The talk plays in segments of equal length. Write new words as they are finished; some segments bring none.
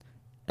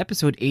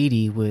Episode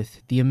 80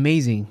 with the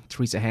amazing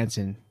Theresa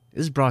Hanson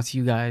is brought to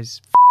you guys.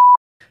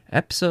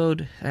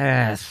 Episode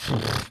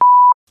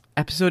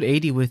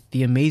 80 with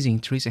the amazing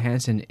Theresa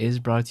Hanson is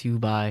brought to you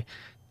by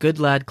Good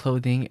Lad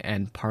Clothing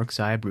and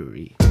Parkside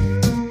Brewery.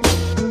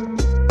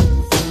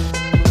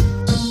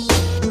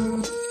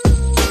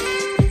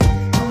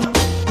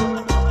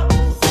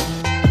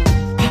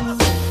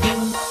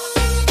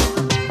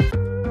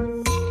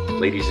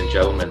 Ladies and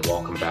gentlemen,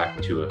 welcome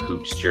back to A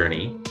Hoops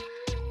Journey.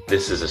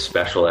 This is a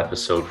special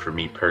episode for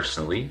me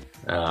personally.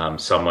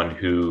 Someone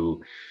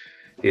who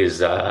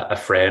is a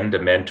friend, a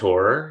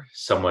mentor,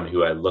 someone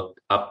who I looked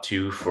up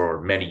to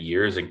for many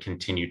years and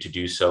continue to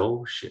do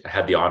so. I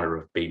had the honor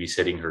of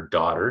babysitting her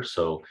daughter,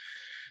 so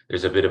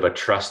there's a bit of a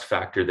trust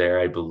factor there,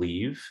 I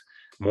believe.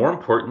 More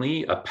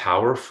importantly, a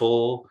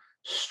powerful,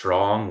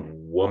 strong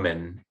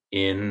woman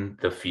in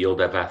the field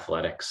of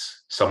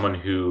athletics. Someone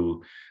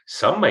who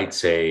some might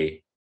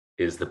say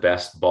is the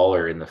best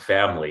baller in the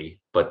family,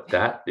 but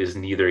that is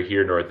neither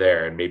here nor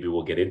there. And maybe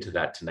we'll get into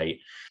that tonight.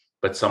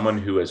 But someone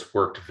who has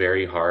worked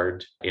very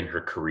hard in her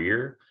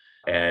career,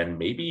 and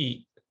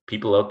maybe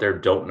people out there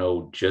don't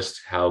know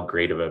just how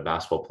great of a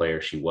basketball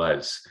player she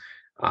was.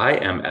 I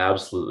am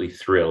absolutely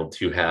thrilled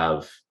to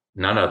have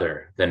none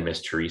other than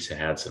Miss Theresa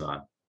Hanson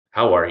on.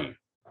 How are you?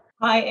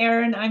 Hi,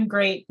 Aaron. I'm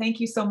great. Thank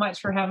you so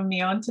much for having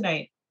me on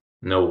tonight.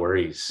 No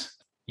worries.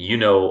 You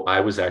know,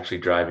 I was actually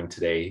driving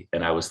today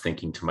and I was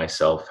thinking to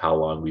myself how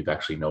long we've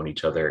actually known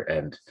each other.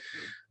 And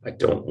I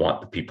don't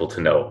want the people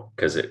to know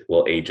because it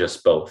will age us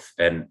both.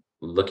 And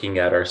looking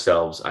at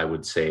ourselves, I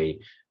would say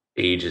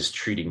age is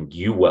treating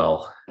you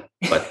well,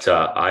 but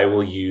I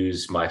will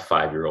use my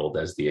 5-year-old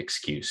as the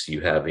excuse. You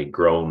have a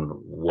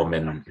grown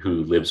woman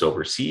who lives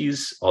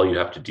overseas. All you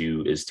have to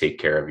do is take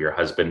care of your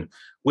husband,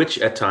 which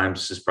at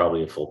times is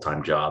probably a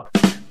full-time job,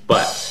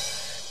 but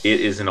it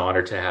is an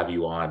honor to have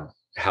you on.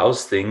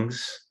 How's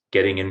things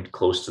getting in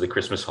close to the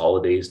Christmas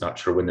holidays? Not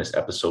sure when this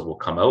episode will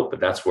come out, but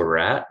that's where we're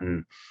at.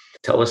 And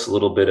tell us a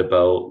little bit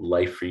about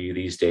life for you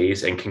these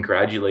days. And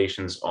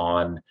congratulations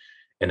on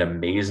an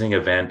amazing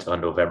event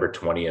on November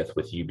 20th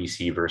with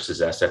UBC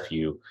versus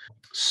SFU.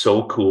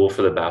 So cool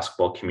for the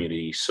basketball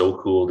community. So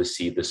cool to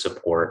see the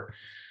support.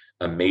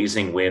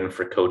 Amazing win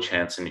for Coach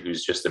Hanson,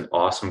 who's just an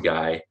awesome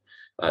guy.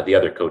 The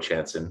other Coach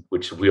Hanson,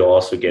 which we'll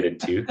also get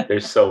into.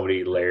 There's so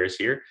many layers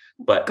here.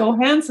 But go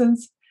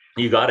Hansons.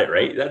 You got it,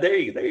 right? There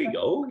you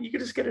go. You can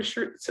just get a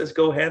shirt that says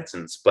Go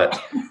Hansons.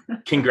 But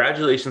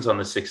congratulations on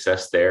the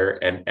success there.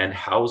 And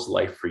how's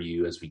life for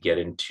you as we get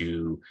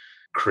into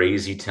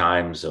crazy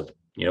times of,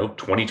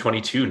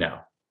 2022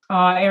 now?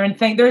 Aaron,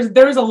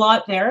 there's a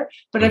lot there.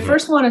 But I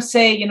first want to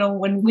say,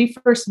 when we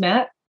first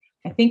met,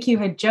 I think you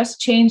had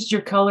just changed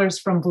your colors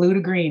from blue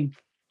to green.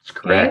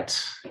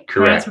 Correct. Okay?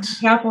 Correct. From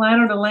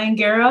Capilano to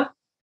Langara,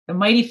 the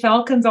Mighty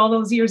Falcons all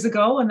those years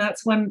ago. And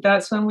that's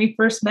when we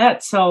first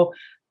met. So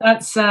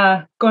that's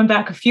going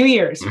back a few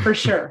years for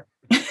sure.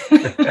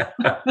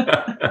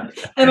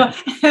 and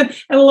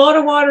a lot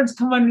of water's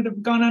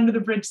gone under the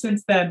bridge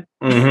since then.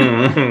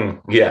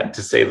 Yeah,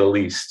 to say the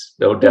least,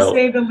 no doubt. To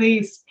say the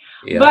least.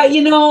 Yeah. But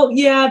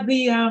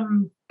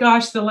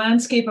the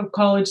landscape of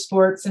college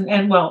sports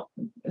and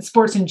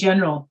sports in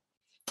general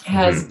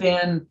has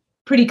been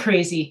pretty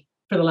crazy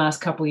for the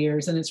last couple of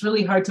years, and it's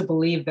really hard to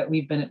believe that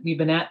we've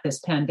been at this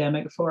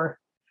pandemic for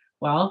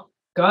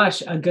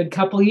a good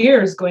couple of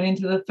years, going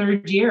into the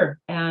third year.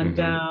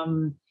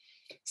 And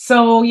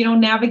so,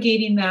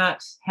 navigating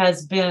that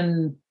has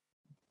been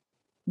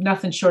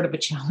nothing short of a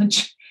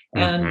challenge.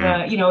 And,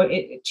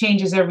 it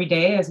changes every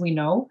day, as we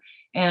know.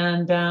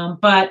 And,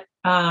 but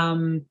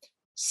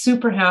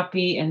super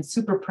happy and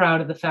super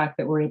proud of the fact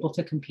that we're able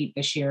to compete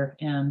this year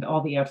and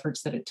all the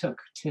efforts that it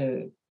took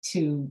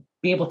to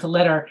be able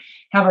to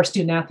have our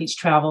student athletes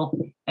travel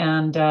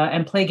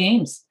and play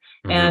games.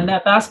 And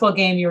that basketball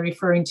game you're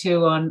referring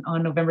to on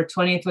November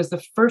 20th was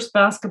the first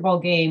basketball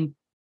game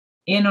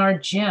in our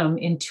gym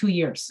in 2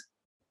 years.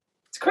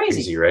 It's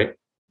crazy, right?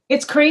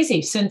 It's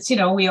crazy since, you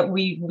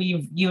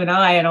and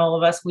I and all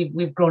of us,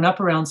 we've grown up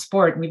around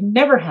sport and we've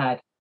never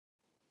had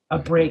a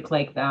break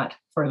like that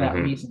for that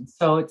reason.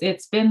 So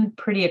it's been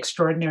pretty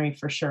extraordinary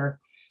for sure,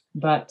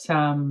 but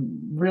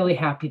really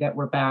happy that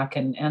we're back.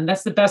 And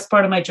that's the best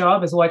part of my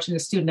job is watching the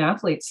student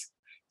athletes.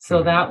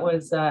 So that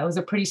was, it was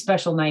a pretty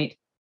special night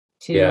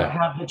to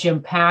have the gym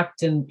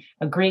packed and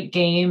a great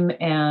game.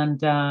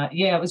 And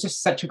it was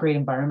just such a great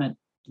environment.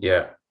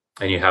 Yeah.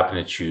 And you happen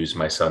to choose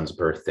my son's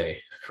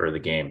birthday for the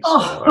game. So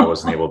I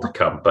wasn't able to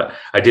come, but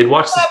I did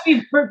watch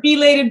Happy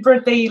belated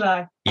birthday,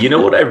 Eli. You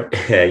know what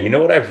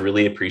I've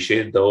really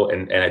appreciated though,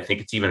 and I think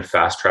it's even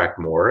fast tracked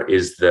more,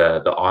 is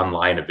the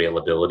online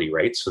availability,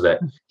 right? So that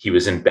he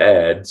was in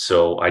bed.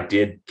 So I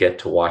did get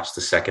to watch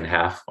the second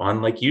half on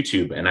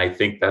YouTube. And I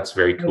think that's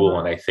very cool.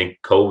 And I think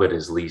COVID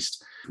is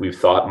least we've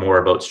thought more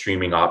about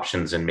streaming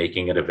options and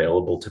making it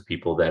available to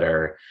people that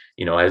are,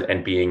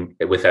 and being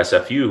with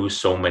SFU,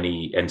 so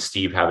many, and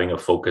Steve having a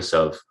focus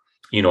of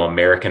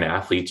American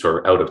athletes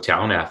or out of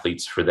town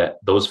athletes, for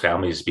those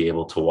families to be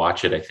able to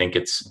watch it. I think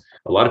it's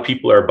a lot of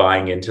people are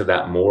buying into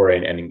that more,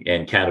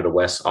 and Canada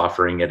West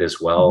offering it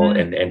as well.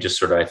 Mm-hmm. And just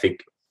sort of, I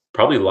think,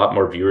 probably a lot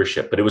more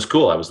viewership, but it was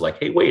cool. I was like,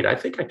 hey, wait, I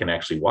think I can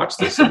actually watch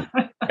this. And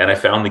I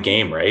found the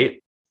game,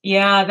 right?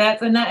 Yeah,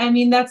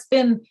 that's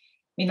been,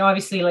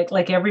 obviously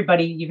like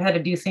everybody, you've had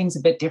to do things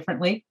a bit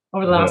differently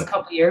over the last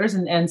couple of years,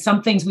 and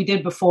some things we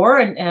did before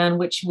and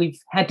which we've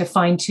had to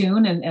fine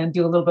tune and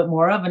do a little bit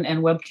more of, and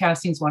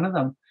webcasting is one of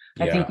them.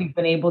 Yeah. I think we've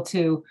been able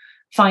to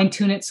fine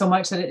tune it so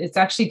much that it's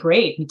actually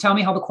great. You tell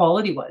me how the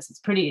quality was. It's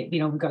pretty,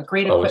 we've got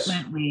great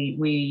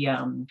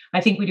equipment.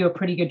 I think we do a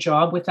pretty good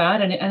job with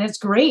that. And it's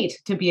great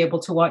to be able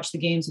to watch the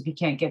games if you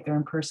can't get there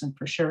in person,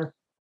 for sure.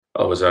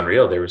 Oh, it was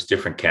unreal. There was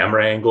different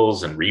camera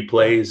angles and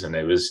replays, and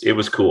it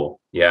was cool.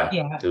 Yeah.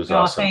 It was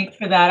awesome. Thanks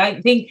for that.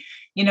 I think,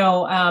 and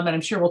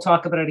I'm sure we'll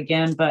talk about it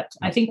again, but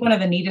I think one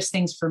of the neatest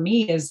things for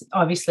me is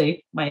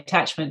obviously my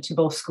attachment to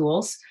both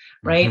schools,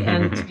 right?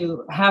 And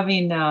to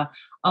having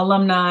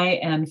alumni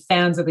and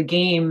fans of the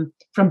game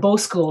from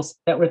both schools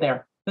that were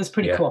there. It was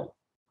pretty cool.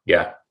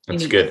 Yeah,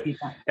 that's good.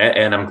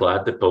 And I'm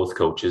glad that both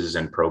coaches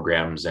and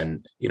programs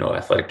and,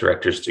 athletic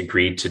directors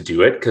agreed to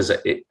do it, because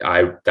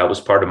that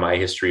was part of my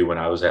history when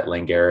I was at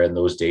Langara in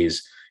those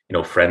days.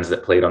 Friends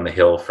that played on the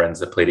hill, friends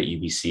that played at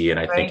UBC. And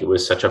I think it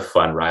was such a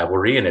fun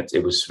rivalry. And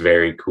it was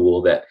very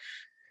cool that,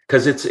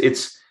 because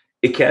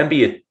it can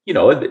be,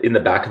 in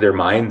the back of their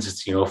minds,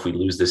 it's, if we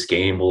lose this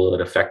game, will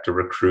it affect a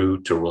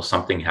recruit or will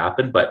something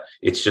happen? But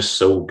it's just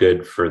so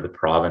good for the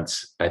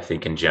province, I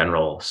think, in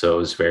general. So it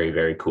was very,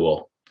 very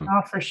cool.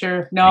 Oh, for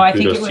sure. No, I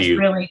think it was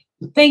really,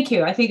 thank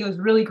you. I think it was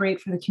really great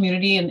for the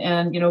community.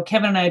 And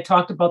Kevin and I had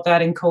talked about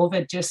that in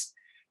COVID, just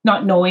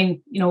not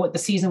knowing, what the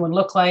season would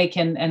look like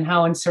and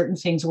how uncertain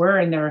things were.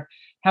 And there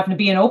happened to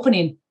be an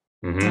opening.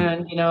 Mm-hmm.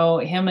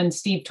 And, him and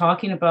Steve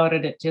talking about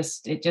it,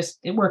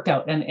 it worked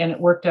out and it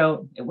worked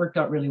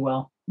out really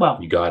well. Well,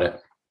 you got it.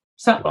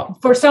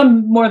 For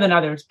some more than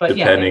others, but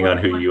depending on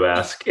who you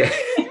ask.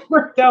 It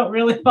worked out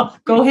really well.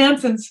 Go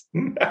Hansons.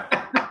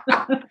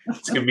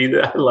 It's going to be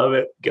I love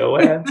it. Go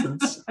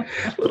Hansons.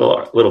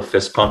 little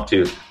fist pump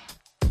too.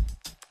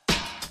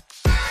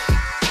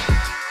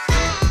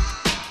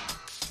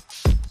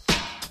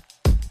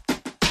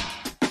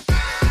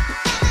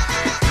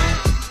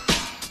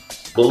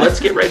 Well, let's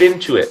get right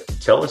into it.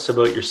 Tell us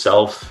about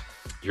yourself,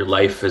 your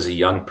life as a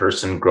young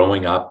person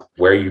growing up,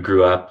 where you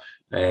grew up,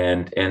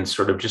 and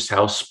sort of just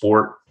how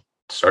sport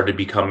started to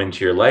become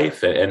into your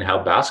life and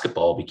how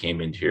basketball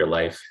became into your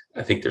life.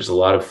 I think there's a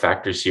lot of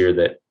factors here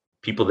that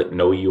people that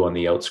know you on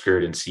the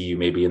outskirt and see you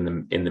maybe in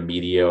the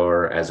media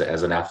or as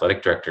an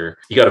athletic director,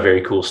 you got a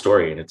very cool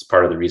story. And it's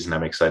part of the reason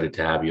I'm excited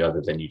to have you,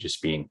 other than you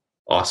just being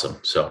awesome.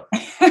 So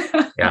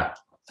yeah,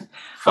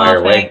 fire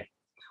away.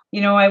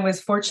 I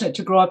was fortunate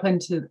to grow up in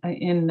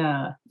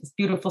this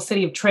beautiful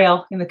city of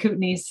Trail in the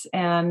Kootenays,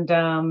 and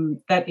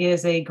that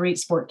is a great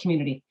sport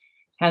community,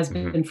 has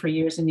been for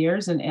years and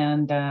years,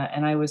 and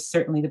I was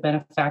certainly the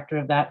benefactor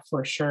of that,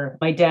 for sure.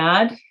 My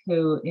dad,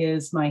 who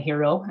is my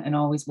hero and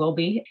always will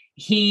be,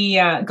 he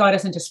got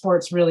us into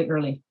sports really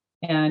early,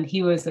 and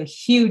he was a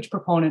huge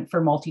proponent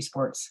for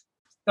multi-sports.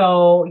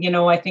 So,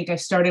 I think I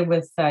started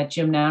with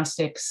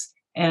gymnastics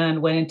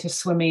and went into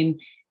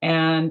swimming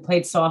and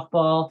played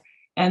softball.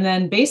 And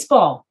then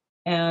baseball,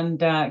 and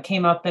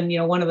came up, and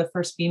one of the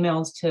first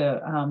females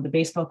to the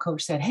baseball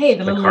coach said, "Hey,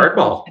 the little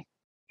hardball.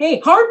 Hey,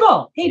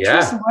 hardball. Hey,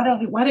 yeah. Theresa,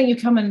 why don't you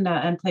come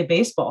and play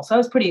baseball?" So I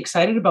was pretty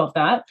excited about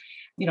that.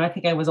 I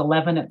think I was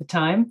 11 at the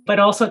time, but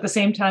also at the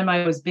same time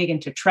I was big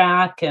into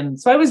track, and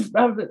so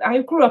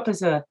I grew up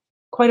as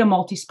quite a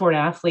multi-sport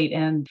athlete.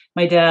 And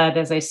my dad,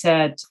 as I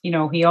said, he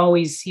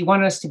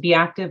wanted us to be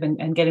active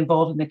and get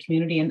involved in the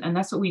community, and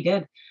that's what we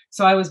did.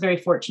 So I was very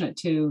fortunate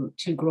to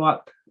grow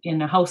up in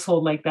a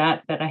household like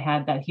that I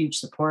had that huge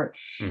support.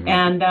 Mm-hmm.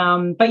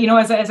 And but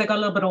as I got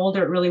a little bit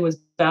older, it really was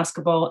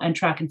basketball and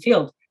track and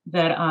field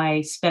that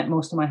I spent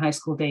most of my high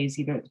school days,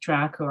 either at the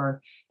track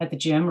or at the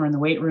gym or in the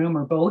weight room,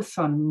 or both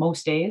on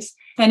most days.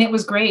 And it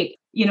was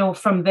great.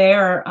 From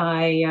there,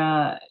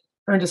 I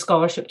earned a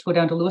scholarship to go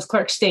down to Lewis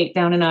Clark State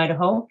down in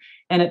Idaho.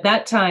 And at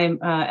that time,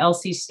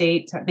 LC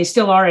State, they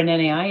still are an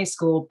NAIA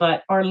school,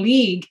 but our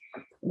league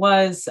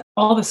was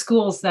all the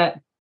schools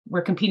that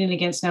we're competing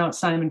against now at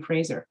Simon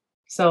Fraser.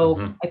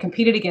 So I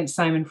competed against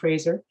Simon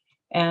Fraser,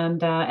 and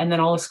then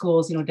all the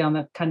schools, down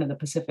the kind of the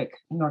Pacific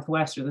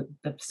Northwest or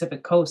the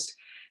Pacific Coast.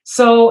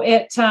 So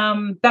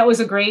that was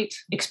a great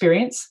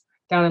experience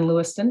down in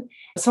Lewiston.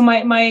 So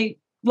my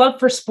love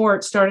for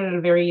sport started at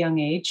a very young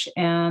age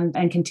and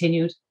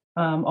continued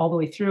all the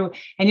way through.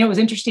 And it was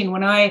interesting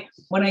when I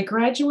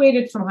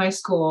graduated from high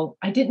school,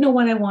 I didn't know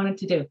what I wanted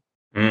to do,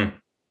 and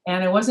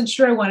I wasn't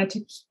sure I wanted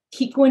to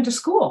keep going to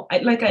school. I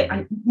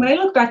when I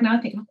look back now, I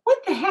think, what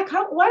the heck?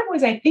 Why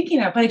was I thinking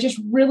that? But I just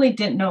really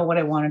didn't know what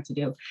I wanted to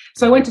do.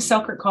 So I went to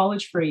Selkirk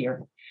College for a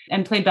year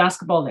and played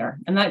basketball there.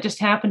 And that just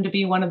happened to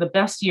be one of the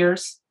best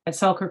years at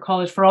Selkirk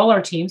College for all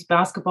our teams,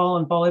 basketball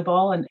and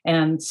volleyball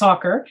and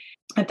soccer.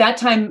 At that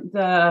time,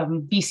 the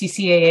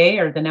BCCAA,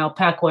 or the now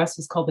Pac West,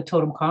 was called the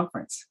Totem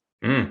Conference.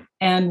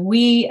 And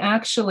we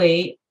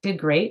actually did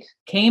great.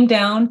 Came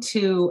down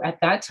to, at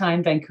that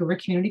time, Vancouver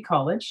Community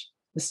College.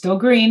 It was still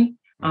green.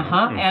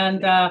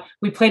 And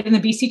we played in the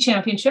BC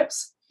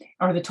Championships,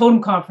 or the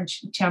Totem Conference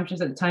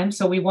Championships at the time.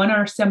 So we won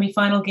our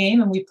semifinal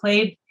game, and we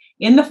played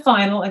in the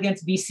final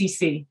against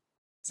VCC.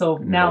 So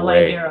now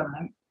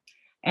Langara,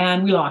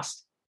 and we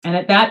lost. And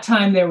at that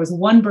time, there was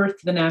one berth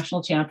to the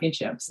national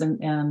championships,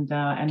 and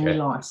we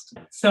lost.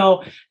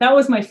 So that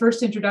was my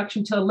first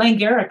introduction to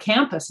Langara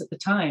campus at the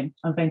time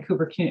at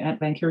Vancouver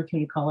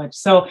Community College.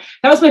 So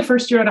that was my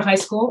first year out of high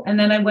school, and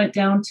then I went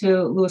down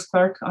to Lewis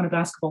Clark on a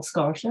basketball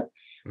scholarship,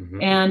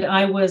 and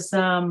I was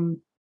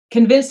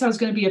convinced I was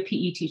going to be a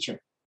PE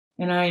teacher.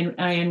 And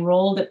I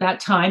enrolled at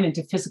that time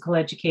into physical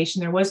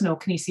education. There was no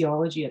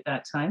kinesiology at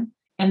that time.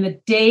 And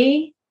the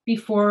day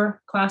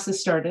before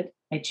classes started,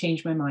 I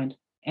changed my mind.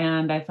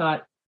 And I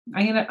thought,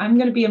 I'm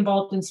gonna be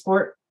involved in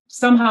sport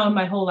somehow in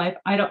my whole life.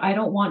 I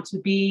don't want to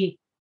be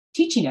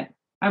teaching it.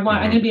 I'm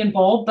gonna be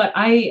involved, but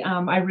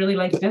I really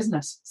like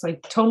business. So I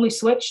totally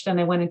switched and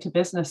I went into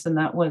business, and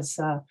that was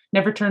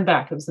never turned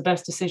back. It was the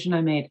best decision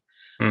I made.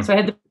 So I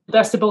had the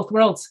best of both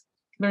worlds.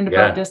 Learned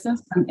about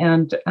business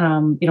and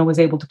was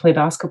able to play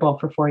basketball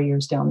for 4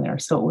 years down there.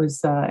 So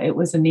it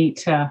was a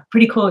neat,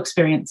 pretty cool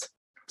experience.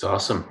 It's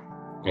awesome.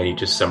 And you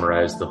just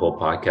summarized the whole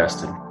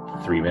podcast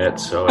in 3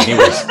 minutes. So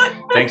anyways,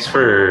 thanks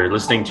for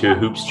listening to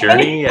Hoop's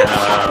Journey.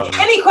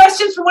 Any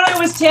questions from when I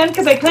was 10?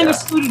 Because I kind of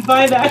scooted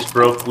by that.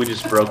 We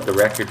just broke the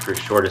record for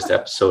shortest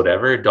episode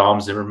ever. Dom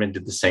Zimmerman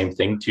did the same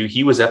thing too.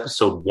 He was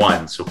episode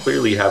 1. So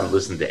clearly you haven't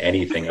listened to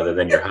anything other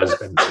than your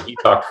husband. He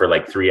talked for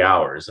like 3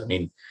 hours. I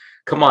mean,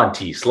 come on,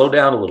 T, slow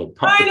down a little.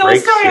 Pump the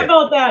brakes. Sorry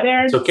about that,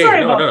 Aaron. It's okay.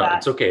 Sorry No, that.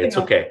 it's okay. It's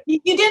okay. You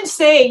didn't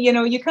say,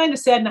 you kind of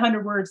said in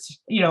 100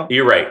 words,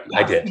 You're right.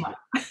 I did.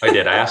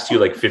 I asked you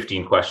like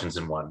 15 questions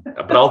in one,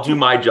 but I'll do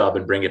my job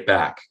and bring it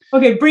back.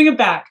 Okay, bring it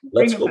back.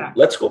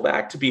 Let's go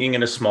back to being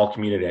in a small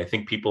community. I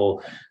think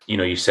people,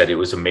 you said it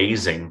was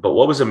amazing, but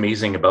what was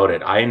amazing about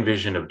it? I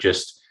envision of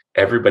just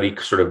everybody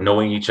sort of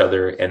knowing each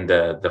other, and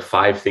the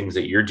 5 things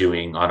that you're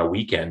doing on a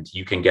weekend,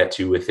 you can get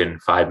to within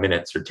 5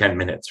 minutes or 10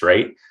 minutes,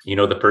 right?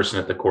 The person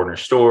at the corner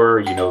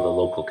store, the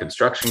local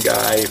construction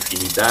guy, if you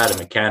need that, a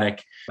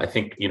mechanic. I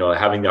think,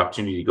 having the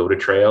opportunity to go to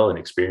trail and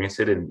experience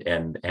it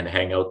and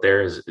hang out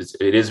there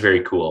is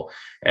very cool.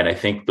 And I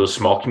think those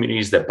small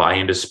communities that buy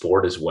into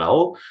sport as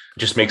well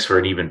just makes for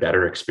an even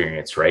better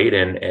experience, right?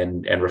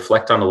 And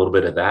reflect on a little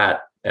bit of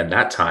that and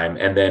that time.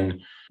 And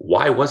then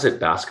why was it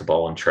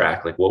basketball and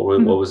track? Like what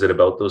was it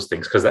about those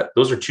things? Because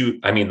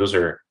those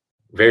are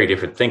very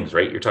different things,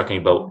 right? You're talking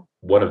about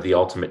one of the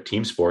ultimate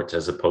team sports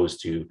as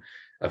opposed to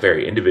a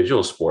very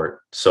individual sport.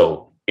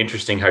 So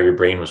interesting how your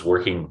brain was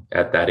working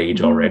at that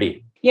age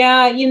already.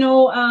 Yeah,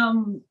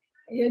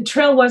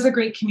 trail was a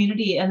great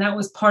community, and that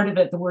was part of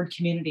it, the word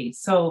community.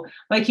 So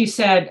like you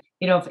said,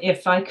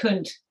 if I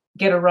couldn't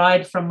get a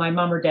ride from my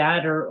mom or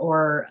dad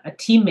or a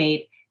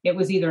teammate, it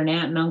was either an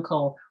aunt and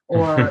uncle,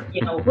 or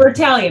we're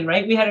Italian,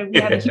 right? We had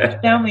a huge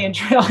family in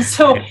trail,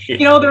 so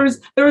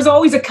there was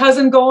always a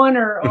cousin going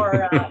or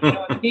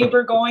a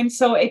neighbor going.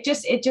 So it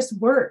just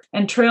worked.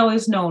 And trail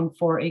is known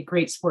for a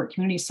great sport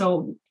community.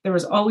 So there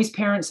was always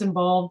parents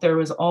involved. There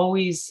was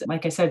always,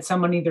 like I said,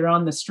 someone either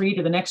on the street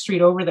or the next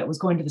street over that was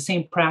going to the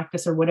same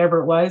practice or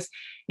whatever it was.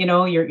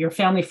 Your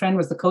family friend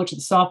was the coach of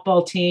the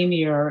softball team.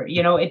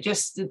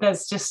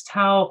 That's just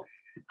how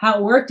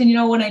it worked.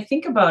 And when I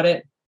think about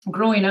it,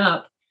 growing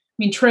up,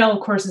 trail, of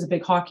course, is a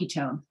big hockey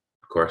town.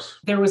 Of course.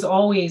 There was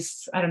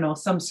always,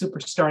 some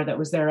superstar that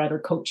was there either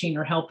coaching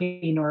or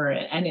helping,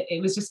 and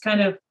it was just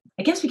kind of,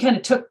 I guess we kind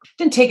of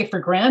didn't take it for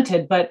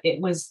granted, but it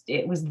was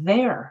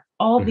there.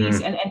 All these,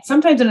 and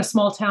sometimes in a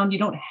small town, you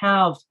don't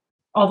have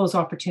all those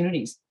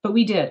opportunities, but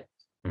we did.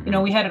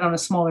 We had it on a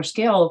smaller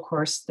scale, of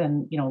course,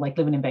 than, like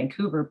living in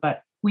Vancouver,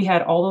 but we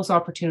had all those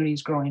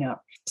opportunities growing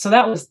up. So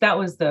that was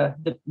the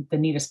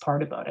neatest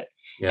part about it.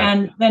 Yeah.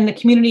 And then the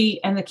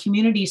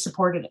community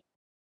supported it.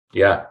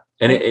 Yeah.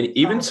 And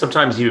even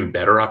sometimes even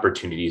better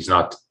opportunities,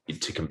 not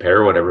to compare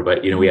or whatever,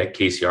 but, we had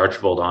Casey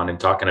Archibald on and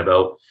talking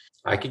about,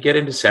 I could get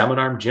into Salmon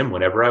Arm Gym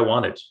whenever I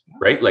wanted,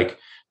 right? Like,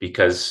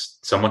 because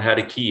someone had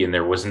a key and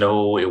it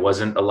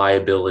wasn't a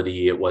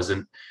liability.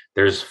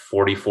 There's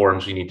 40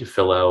 forms we need to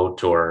fill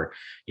out, or,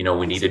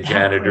 we need a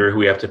janitor who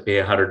we have to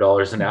pay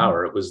 $100 an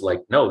hour. It was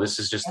like, no, this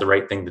is just the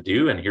right thing to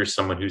do. And here's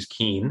someone who's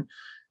keen,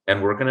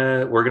 and we're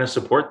going to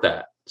support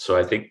that. So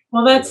I think,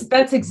 well,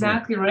 that's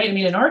exactly right.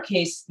 in our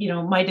case,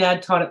 my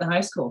dad taught at the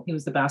high school. He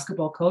was the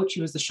basketball coach.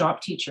 He was the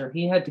shop teacher.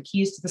 He had the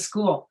keys to the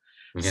school.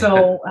 Yeah.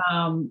 So,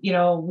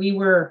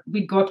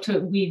 we'd go up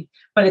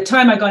by the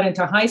time I got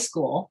into high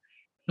school,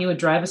 he would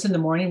drive us in the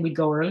morning. We'd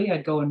go early.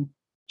 I'd go and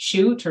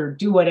shoot or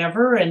do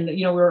whatever. And,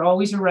 we were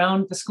always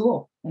around the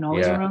school and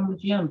always around the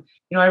gym.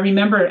 I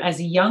remember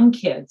as young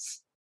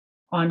kids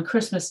on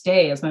Christmas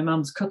Day, as my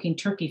mom's cooking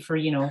turkey for,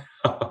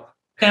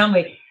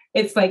 family,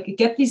 it's like,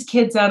 get these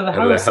kids out of the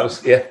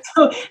house. Yeah.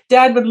 So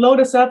Dad would load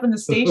us up in the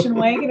station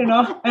wagon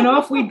and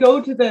off we'd go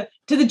to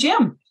the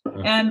gym.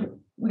 And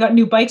we got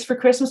new bikes for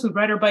Christmas, we'd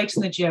ride our bikes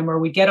in the gym, or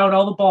we'd get out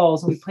all the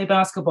balls and we'd play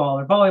basketball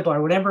or volleyball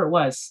or whatever it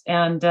was.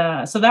 And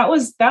so that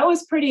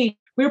was pretty,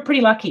 we were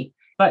pretty lucky.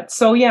 But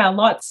so, yeah,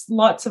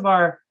 lots of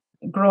our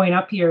growing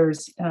up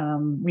years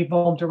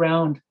revolved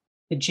around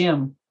the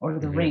gym or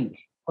the rink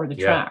or the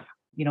track,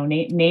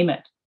 name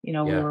it. We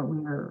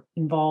were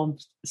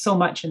involved so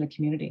much in the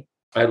community.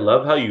 I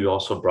love how you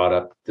also brought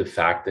up the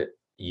fact that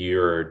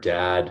your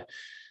dad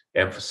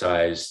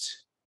emphasized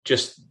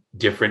just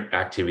different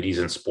activities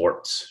and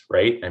sports,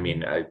 right? I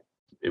mean,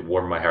 it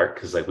warmed my heart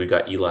because like we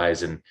got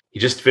Eli's and he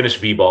just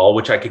finished b-ball,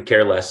 which I could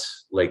care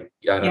less. Like,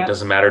 it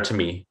doesn't matter to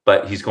me,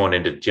 but he's going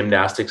into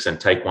gymnastics and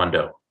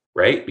taekwondo,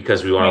 right?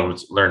 Because we want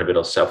to learn a bit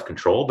of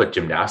self-control, but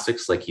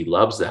gymnastics, like he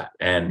loves that.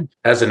 And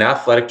as an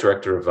athletic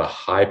director of a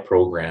high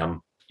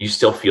program, you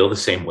still feel the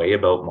same way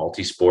about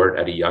multi-sport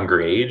at a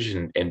younger age.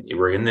 And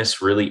we're in this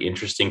really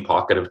interesting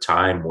pocket of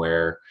time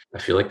where I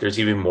feel like there's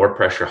even more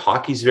pressure.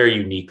 Hockey's very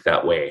unique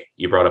that way.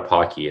 You brought up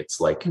hockey.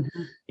 It's like,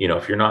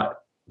 if you're not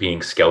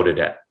being scouted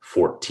at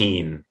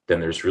 14,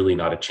 then there's really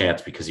not a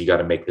chance because you got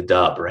to make the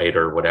dub, right?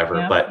 Or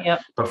whatever.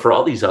 But for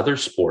all these other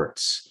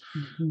sports,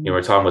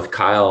 we're talking with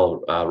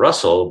Kyle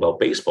Russell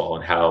about baseball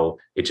and how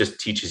it just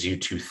teaches you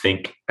to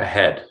think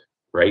ahead,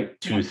 right?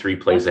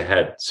 2-3 plays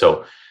ahead.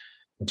 So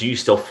do you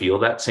still feel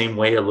that same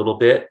way a little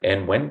bit?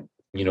 And when,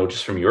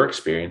 just from your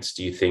experience,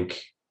 do you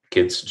think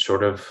kids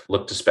sort of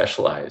look to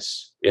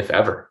specialize, if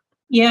ever?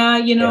 Yeah,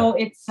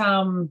 it's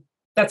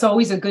that's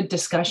always a good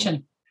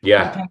discussion.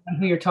 Yeah. Depending on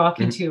who you're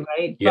talking to,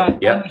 right? Yeah,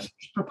 but I'm a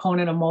huge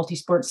proponent of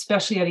multi-sport,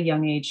 especially at a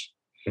young age.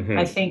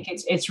 I think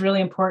it's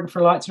really important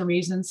for lots of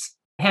reasons.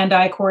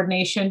 Hand-eye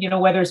coordination,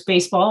 whether it's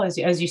baseball,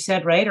 as you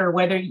said, right? Or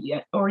whether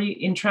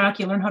in track,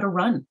 you learn how to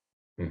run.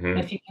 And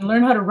if you can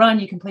learn how to run,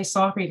 you can play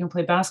soccer, you can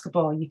play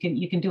basketball, you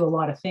can do a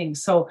lot of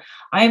things. So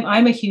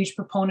I'm a huge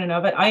proponent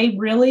of it. I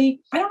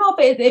don't know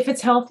if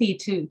it's healthy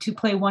to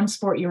play one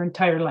sport your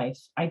entire life.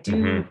 I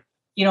do,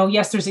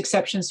 yes, there's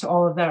exceptions to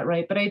all of that,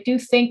 right? But I do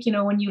think,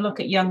 when you look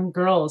at young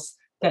girls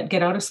that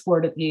get out of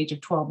sport at the age of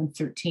 12 and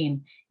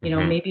 13,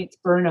 maybe it's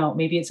burnout,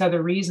 maybe it's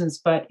other reasons.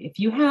 But if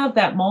you have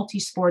that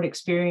multi-sport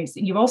experience,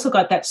 you've also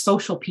got that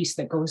social piece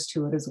that goes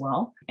to it as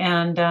well.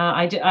 And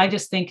I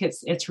just think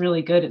it's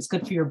really good. It's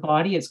good for your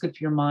body. It's good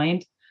for your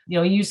mind.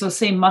 You use those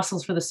same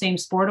muscles for the same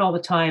sport all the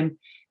time.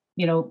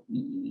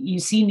 You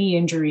see knee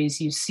injuries,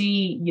 you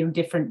see,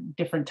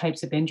 different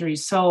types of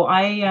injuries. So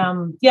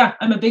I'm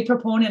a big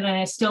proponent, and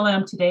I still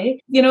am today.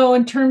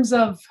 In terms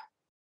of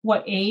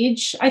what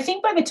age, I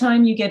think by the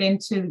time you get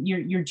into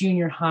your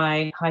junior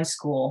high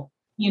school,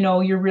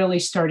 you're really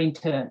starting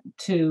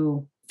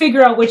to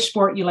figure out which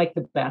sport you like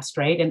the best,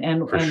 right?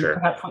 And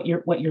perhaps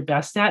what you're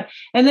best at.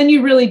 And then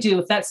you really do,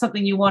 if that's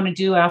something you want to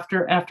do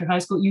after high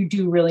school, you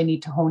do really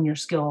need to hone your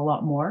skill a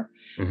lot more.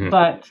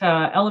 But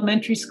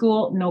elementary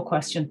school, no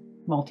question,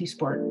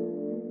 multi-sport.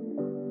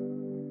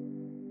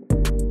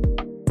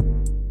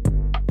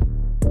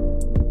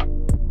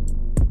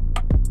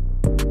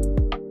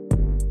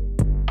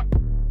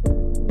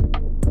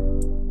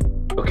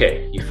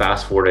 Okay, you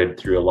fast forwarded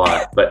through a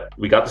lot, but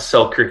we got the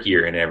Selkirk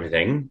year and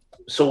everything.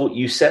 So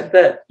you said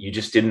that you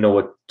just didn't know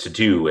what to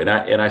do. And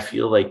I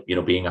feel like,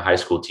 being a high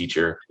school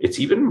teacher, it's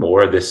even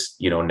more this,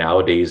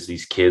 nowadays,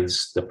 these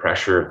kids, the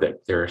pressure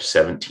that they're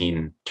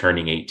 17,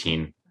 turning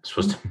 18,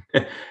 supposed to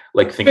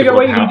think figure about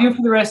what you're going to do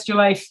for the rest of your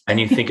life. And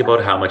you think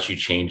about how much you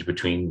change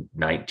between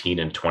 19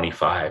 and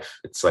 25.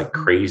 It's like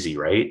crazy,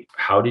 right?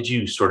 How did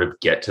you sort of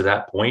get to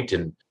that point?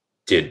 And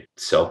did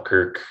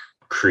Selkirk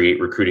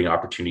create recruiting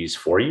opportunities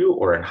for you,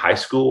 or in high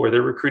school were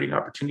there recruiting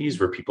opportunities?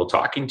 Were people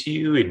talking to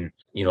you? And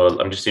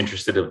I'm just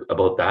interested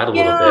about that a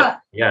little bit.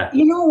 Yeah.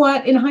 You know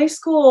what? In high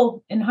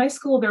school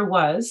there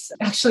was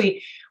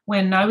actually,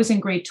 when I was in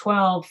grade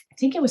 12, I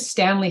think it was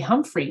Stanley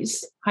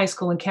Humphreys High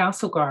School in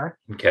Castlegar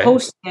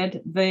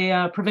hosted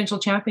the provincial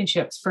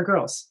championships for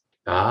girls.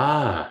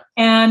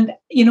 And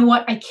you know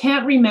what? I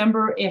can't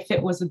remember if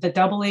it was the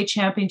AA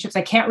championships.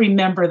 I can't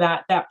remember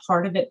that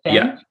part of it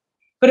then,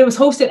 but it was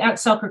hosted at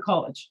Selkirk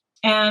College.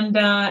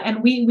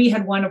 And we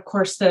had won, of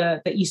course,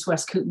 the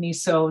East-West Kootenay.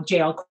 So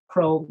JL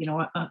Crow,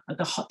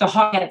 the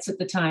Hawkettes at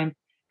the time,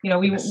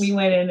 we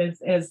went in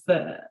as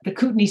the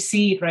Kootenay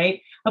seed,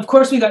 right? Of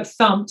course, we got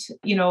thumped,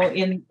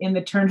 in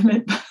the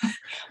tournament,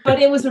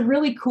 but it was a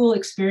really cool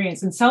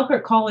experience. And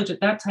Selkirk College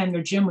at that time,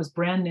 their gym was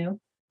brand new. It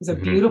was a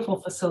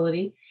beautiful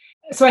facility.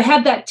 So I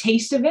had that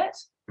taste of it.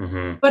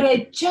 But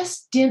I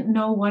just didn't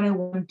know what I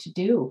wanted to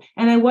do.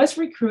 And I was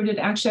recruited.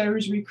 Actually, I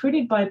was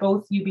recruited by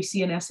both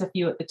UBC and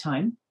SFU at the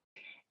time.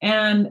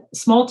 And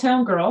small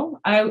town girl,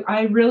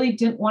 I really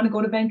didn't want to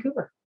go to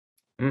Vancouver.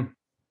 And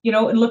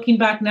looking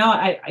back now,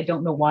 I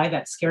don't know why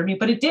that scared me,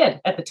 but it did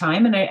at the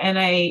time. And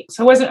I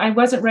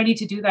wasn't ready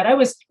to do that. I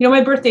was,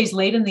 my birthday's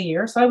late in the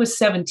year. So I was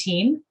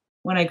 17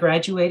 when I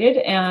graduated.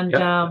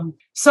 And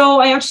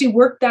so I actually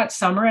worked that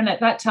summer. And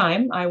at that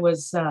time I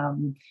was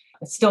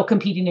still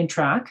competing in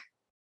track.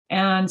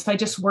 And so I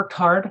just worked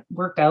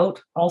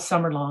out all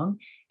summer long.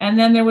 And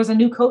then there was a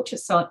new coach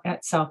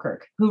at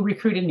Selkirk who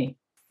recruited me,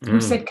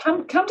 who said,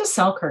 come to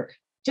Selkirk.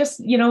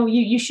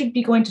 you should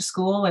be going to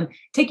school and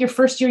take your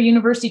first year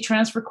university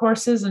transfer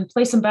courses and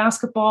play some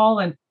basketball.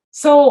 And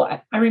so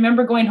I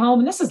remember going home,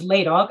 and this is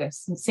late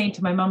August, and saying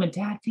to my mom and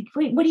dad,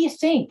 wait, what do you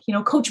think?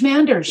 Coach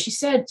Manders, she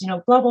said,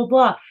 blah, blah,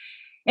 blah.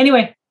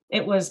 Anyway,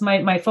 it was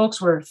my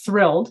folks were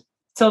thrilled.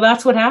 So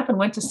that's what happened.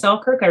 Went to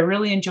Selkirk. I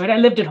really enjoyed it. I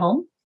lived at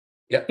home.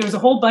 Yep. There was a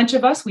whole bunch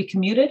of us. We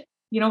commuted.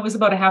 It was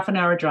about a half an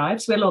hour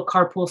drive. So we had a little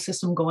carpool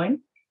system going.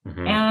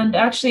 Mm-hmm. And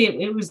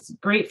actually, it was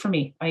great for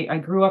me. I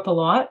grew up a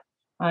lot.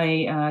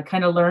 I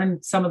kind of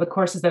learned some of the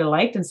courses that I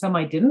liked and some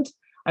I didn't.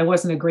 I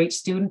wasn't a great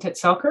student at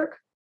Selkirk,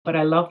 but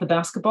I loved the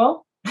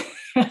basketball.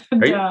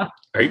 And,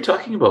 are you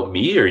talking about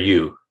me or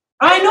you?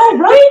 I know,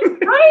 right?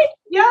 Right?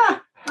 Yeah,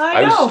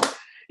 I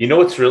know.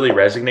 What's really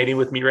resonating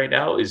with me right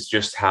now is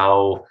just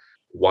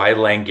why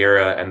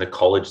Langara and the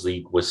college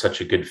league was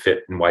such a good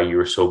fit and why you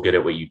were so good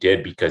at what you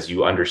did, because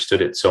you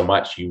understood it so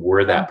much. You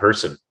were that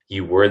person.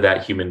 You were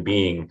that human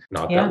being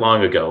not that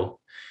long ago,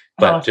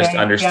 but just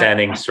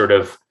understanding sort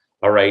of,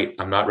 all right,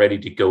 I'm not ready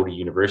to go to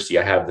university.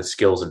 I have the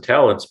skills and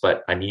talents,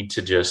 but I need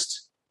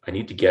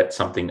to get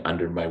something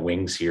under my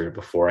wings here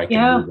before I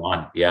can move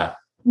on. Yeah.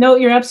 No,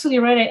 you're absolutely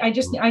right.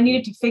 I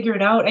needed to figure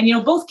it out.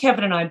 And, both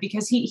Kevin and I,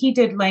 because he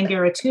did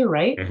Langara too,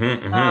 right?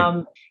 Mm-hmm,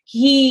 mm-hmm.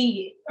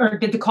 He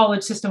did the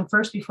college system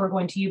first before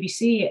going to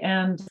UBC,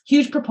 and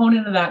huge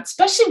proponent of that,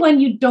 especially when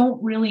you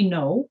don't really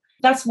know.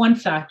 That's one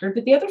factor.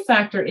 But the other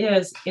factor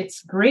is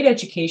it's great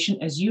education,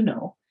 as you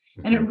know,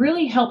 and it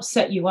really helps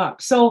set you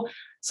up. So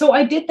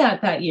I did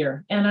that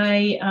year, and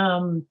I,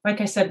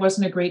 like I said,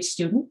 wasn't a great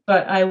student,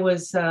 but I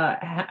was,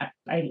 I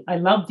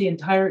loved the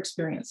entire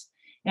experience.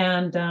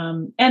 And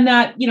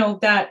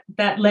that,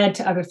 that led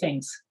to other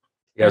things.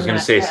 Yeah, I was going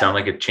to say, it sounded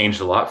like it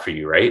changed a lot for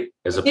you, right?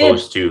 As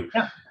opposed to,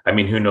 I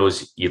mean, who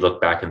knows, you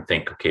look back and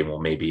think, okay, well,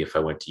 maybe if I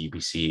went to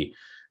UBC,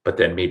 but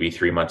then maybe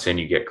 3 months in,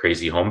 you get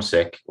crazy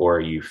homesick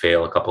or you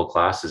fail a couple of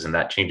classes and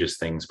that changes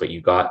things, but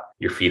you got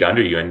your feet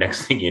under you. And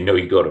next thing you know,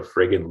 you go to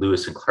friggin'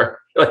 Lewis and Clark,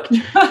 like,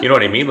 you know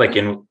what I mean? Like,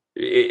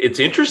 it's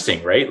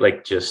interesting, right?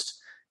 Like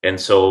and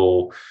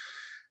so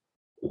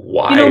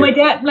why? My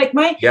dad,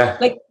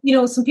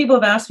 some people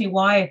have asked me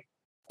why'd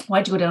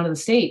you go down to the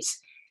States?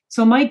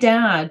 So my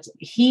dad,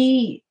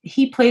 he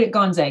played at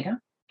Gonzaga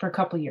for a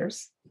couple of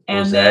years.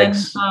 And then,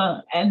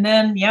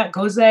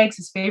 Go Zags,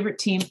 his favorite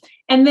team.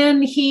 And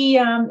then he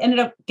ended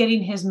up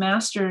getting his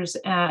master's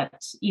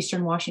at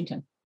Eastern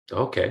Washington.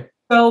 Okay.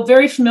 So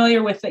very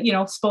familiar with,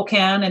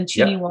 Spokane and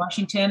Cheney,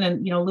 Washington.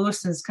 And,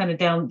 Lewiston's kind of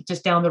down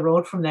the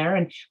road from there.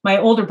 And my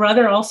older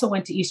brother also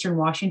went to Eastern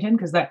Washington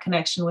because that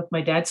connection with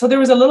my dad. So there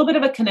was a little bit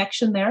of a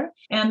connection there.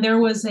 And there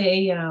was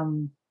a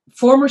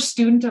former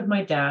student of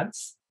my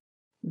dad's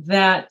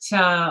that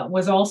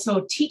was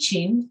also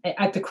teaching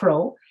at the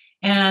Crow.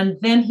 And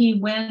then he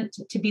went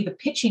to be the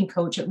pitching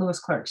coach at Lewis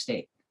Clark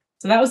State.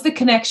 So that was the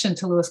connection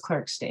to Lewis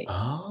Clark State.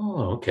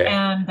 Oh, okay.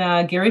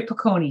 And Gary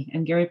Piccone.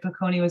 And Gary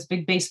Piccone was a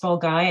big baseball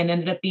guy and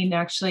ended up being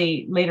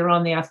actually later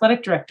on the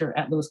athletic director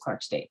at Lewis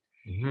Clark State.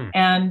 Mm-hmm.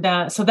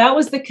 And so that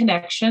was the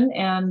connection.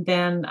 And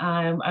then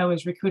I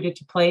was recruited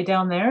to play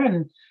down there.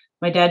 And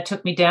my dad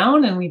took me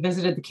down and we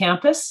visited the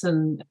campus.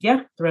 And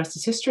the rest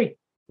is history.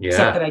 Yeah.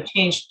 Except that I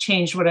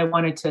changed what I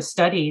wanted to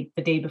study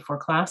the day before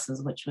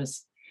classes, which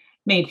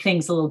made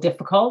things a little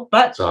difficult,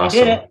 but awesome. I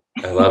did it.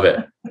 I love it.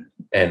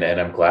 And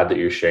I'm glad that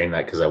you're sharing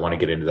that because I want to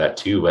get into that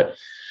too. But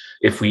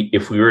if we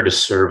were to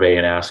survey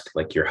and ask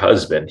like your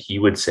husband, he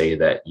would say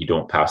that you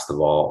don't pass the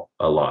ball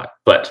a lot.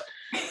 But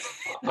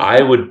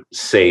I would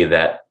say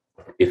that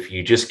if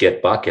you just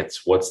get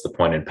buckets, what's the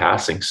point in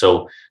passing?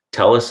 So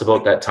tell us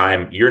about that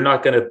time. You're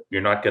not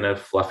gonna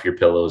fluff your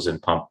pillows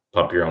and pump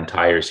your own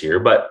tires here,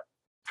 but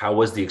how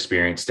was the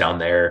experience down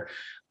there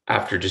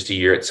after just a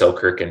year at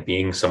Selkirk and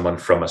being someone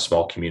from a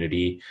small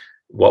community?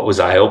 What was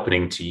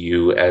eye-opening to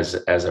you as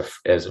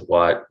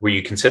what were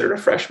you considered a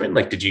freshman?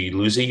 Like, did you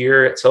lose a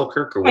year at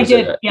Selkirk or was I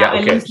did. it?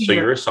 Okay. So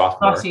you're a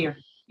sophomore. Lost a year.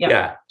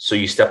 Yeah. So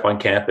you step on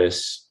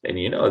campus and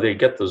they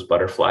get those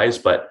butterflies,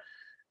 but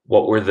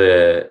what were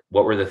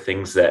the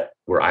things that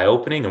were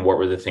eye-opening and what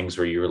were the things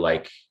where you were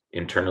like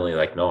internally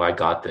like, no, I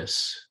got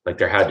this? Like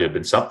there had to have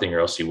been something or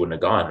else you wouldn't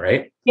have gone,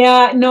 right?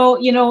 Yeah, no,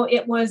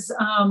 it was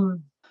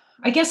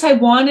I guess I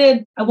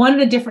wanted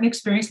a different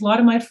experience. A lot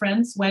of my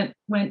friends went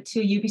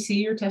to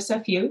UBC or to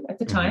SFU at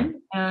the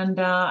time, and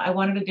I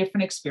wanted a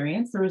different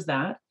experience. There was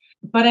that,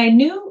 but I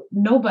knew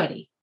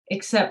nobody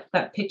except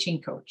that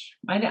pitching coach.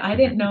 I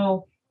didn't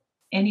know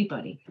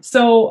anybody.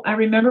 So I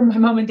remember my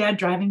mom and dad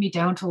driving me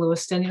down to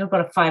Lewiston,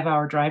 about a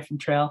 5-hour drive from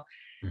Trail.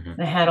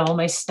 Mm-hmm. I had all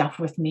my stuff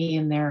with me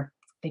in there.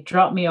 They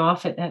dropped me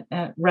off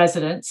at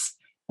residence.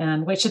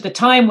 And which at the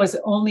time was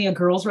only a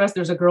girls' residence.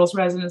 There's a girls'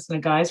 residence and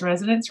a guys'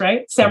 residence,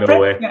 right? Separate.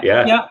 No way.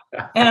 Yeah.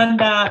 And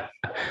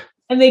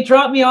they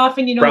dropped me off,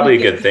 and probably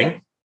a good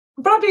thing.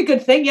 Probably a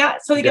good thing, yeah.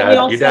 So they got me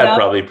all set up. Your dad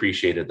probably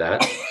appreciated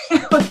that.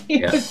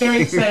 He was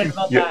very excited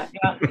about that.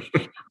 Yeah.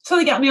 So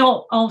they got me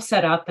all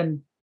set up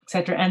and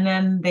etc. And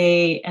then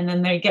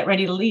they get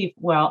ready to leave.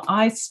 Well,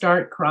 I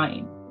start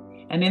crying,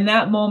 and in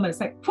that moment, it's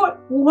like,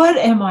 what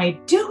am I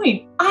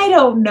doing? I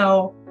don't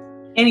know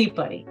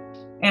anybody.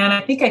 And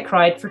I think I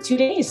cried for 2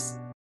 days.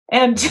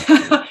 And,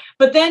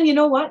 but then you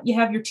know what? You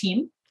have your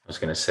team. I was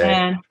going to say.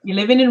 And you're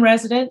living in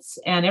residence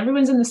and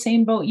everyone's in the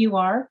same boat you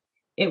are.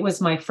 It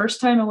was my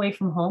first time away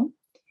from home.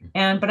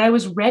 But I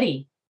was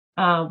ready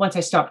once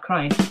I stopped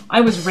crying.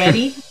 I was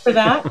ready for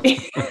that.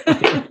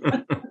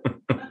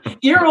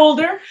 You're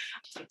older.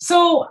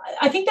 So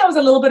I think that was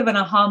a little bit of an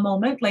aha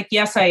moment. Like,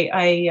 yes,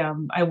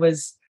 I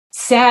was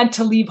sad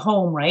to leave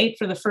home, right,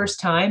 for the first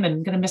time,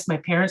 and going to miss my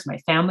parents, my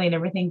family and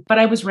everything, but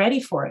I was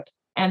ready for it.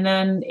 And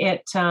then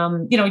it,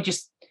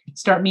 just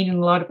start meeting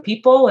a lot of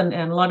people and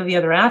a lot of the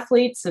other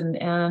athletes,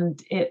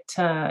 and it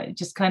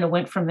just kind of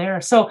went from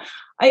there. So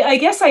I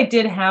guess I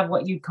did have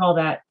what you'd call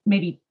that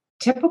maybe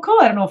typical,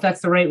 I don't know if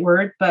that's the right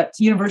word, but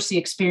university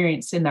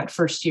experience in that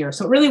first year.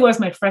 So it really was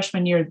my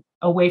freshman year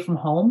away from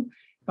home,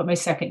 but my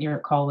second year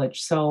at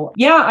college. So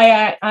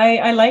yeah,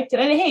 I liked it.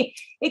 And hey,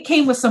 it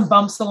came with some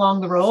bumps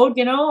along the road,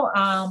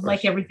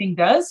 like everything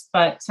does,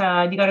 but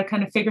you got to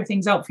kind of figure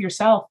things out for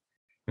yourself.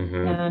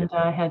 Mm-hmm. And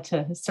I had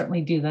to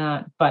certainly do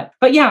that. But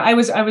yeah, I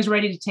was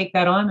ready to take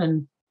that on,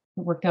 and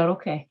it worked out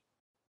okay.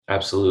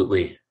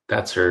 Absolutely.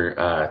 That's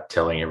her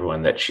telling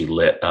everyone that she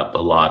lit up a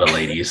lot of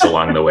ladies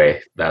along the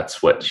way.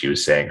 That's what she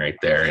was saying right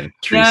there. And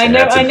Theresa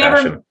Hanson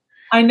fashion.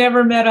 I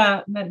never met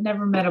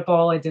a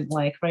ball I didn't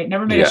like, right?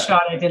 Never made a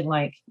shot I didn't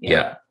like.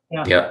 Yeah.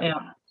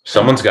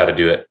 Someone's got to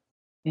do it.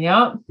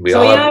 Yeah.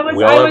 I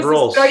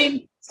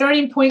was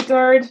starting point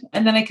guard,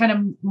 and then I kind of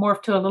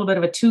morphed to a little bit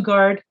of a two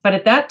guard. But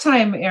at that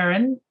time,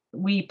 Aaron,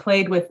 we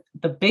played with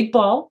the big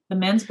ball, the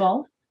men's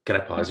ball. Can I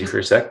pause you for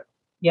a sec?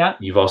 Yeah.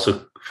 You've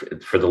also,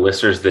 for the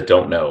listeners that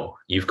don't know,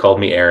 you've called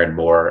me Aaron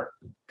more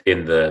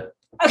in the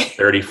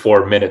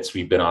 34 minutes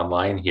we've been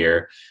online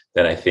here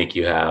than I think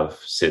you have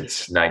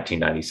since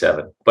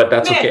 1997. But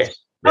that's Mitch.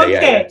 Okay.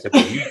 Okay. It's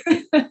okay.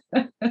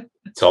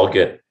 It's all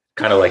good.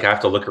 Kind of like I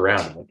have to look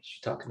around. I'm like, is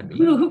she talking to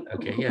me?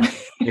 Okay, yeah.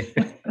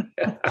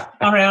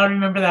 All right, I'll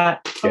remember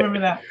that. Carry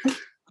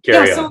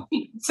on.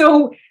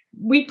 So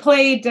we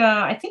played,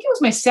 I think it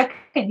was my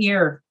second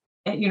year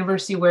at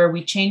university where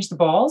we changed the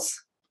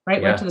balls,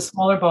 right? Went to the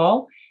smaller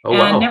ball.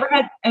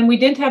 And we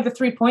didn't have the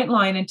 3-point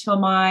line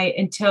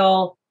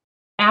until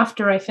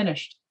after I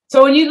finished.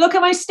 So when you look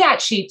at my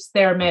stat sheets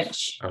there,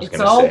 Mitch, it's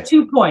all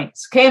 2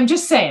 points. Okay, I'm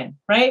just saying,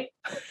 right?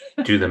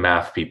 Do the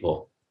math,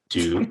 people.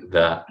 Do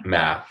the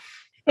math.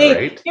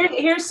 Hey, right?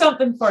 Here's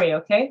something for you,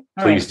 okay?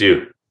 Please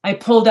do. I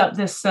pulled up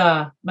this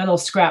my little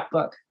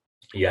scrapbook.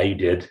 Yeah, you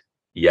did.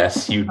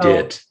 Yes, you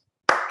did.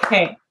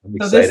 Okay,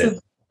 so this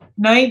is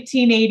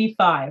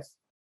 1985.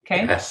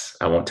 Okay. Yes,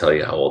 I won't tell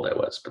you how old I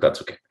was, but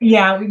that's okay.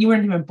 Yeah, you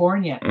weren't even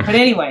born yet. But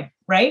anyway,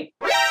 right?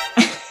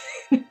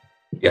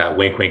 Yeah,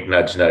 wink, wink,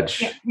 nudge,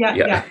 nudge.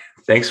 Yeah.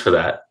 Thanks for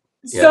that.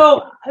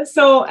 Yeah.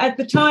 So at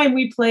the time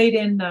we played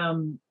in,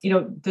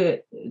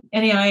 the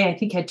NAI, I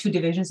think had 2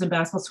 divisions in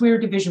basketball. So we were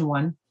Division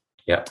 1.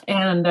 Yeah.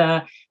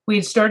 And we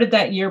had started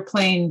that year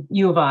playing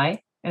U of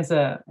I as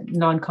a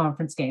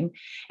non-conference game.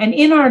 And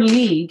in our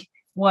league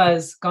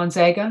was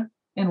Gonzaga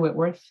and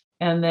Whitworth.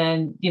 And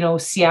then,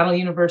 Seattle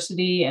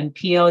University and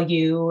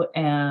PLU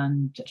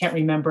and I can't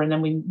remember. And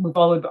then we moved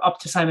all the way up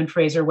to Simon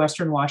Fraser,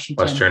 Western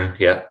Washington.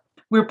 Yeah.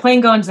 We were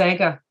playing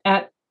Gonzaga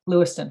at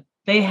Lewiston.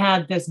 They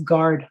had this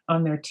guard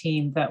on their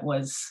team that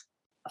was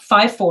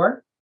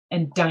 5'4"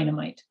 and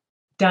dynamite.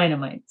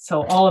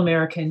 So all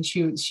American.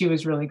 She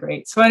was really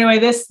great. So anyway,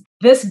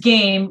 this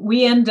game,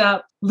 we end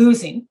up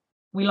losing.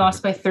 We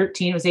lost by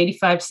 13. It was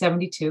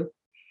 85-72.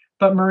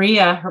 But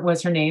Maria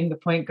was her name, the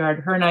point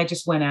guard. Her and I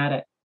just went at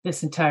it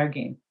this entire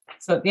game.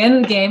 So at the end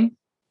of the game,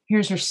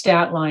 here's her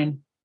stat line.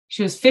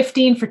 She was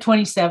 15 for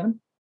 27.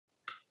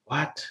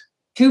 What?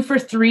 2 for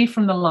 3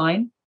 from the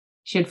line.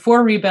 She had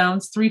 4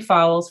 rebounds, 3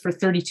 fouls for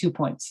 32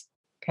 points.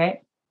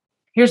 Okay.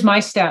 Here's my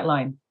stat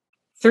line.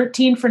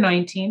 13 for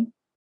 19,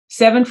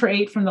 7 for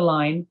 8 from the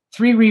line,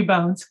 3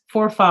 rebounds,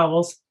 4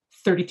 fouls,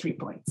 33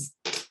 points.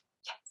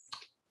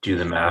 Do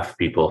the math,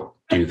 people.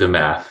 Do the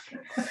math.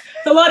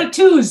 It's a lot of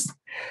twos.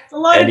 It's a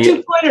lot of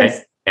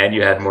 2-pointers. And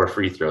you had more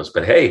free throws,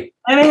 but hey.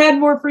 And I had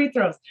more free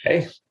throws.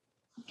 Hey.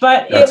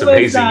 But that's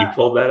amazing. You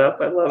pulled that up.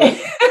 I love it.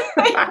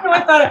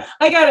 I thought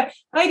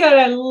I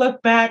gotta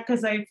look back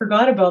because I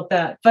forgot about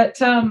that. But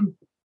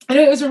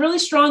it was a really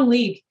strong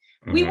league.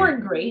 Mm-hmm. We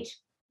weren't great.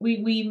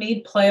 We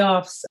made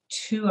playoffs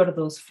 2 out of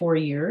those 4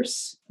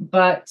 years,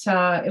 but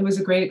it was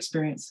a great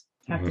experience.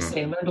 I have to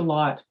say, I learned a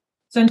lot.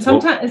 So and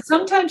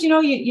sometimes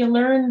you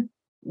learn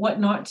what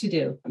not to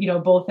do.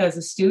 Both as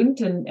a student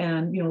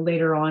and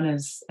later on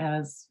as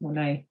when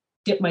I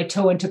dip my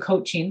toe into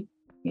coaching.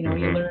 You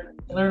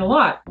learn a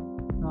lot.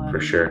 For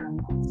sure.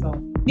 So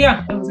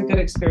yeah, it was a good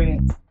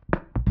experience.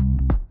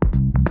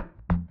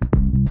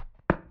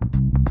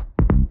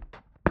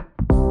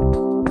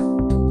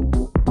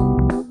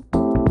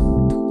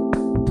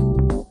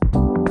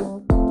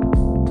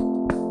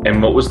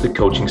 And what was the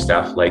coaching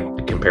staff like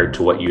compared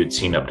to what you had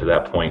seen up to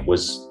that point?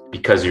 Was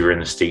because you were in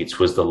the States,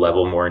 was the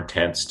level more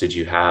intense? Did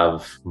you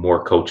have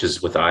more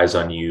coaches with eyes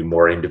on you,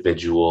 more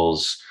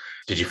individuals?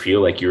 Did you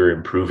feel like you were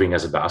improving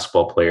as a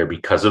basketball player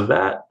because of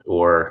that?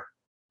 Or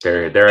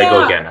There I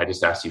go again. I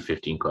just asked you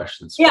 15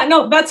 questions. Yeah,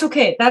 no, that's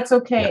okay. That's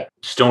okay. Yeah.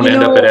 Just don't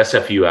end up at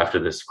SFU after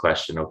this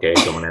question, okay?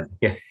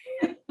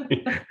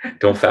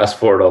 Don't fast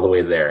forward all the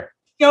way there.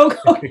 Go.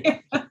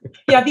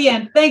 Yeah, the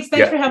end. Thanks for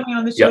having me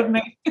on the show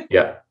tonight.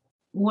 Yeah.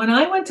 When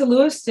I went to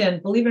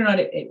Lewiston, believe it or not,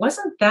 it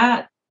wasn't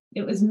that.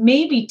 It was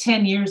maybe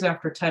 10 years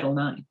after Title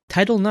IX.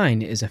 Title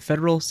IX is a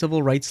federal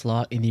civil rights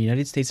law in the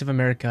United States of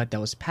America that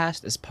was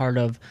passed as part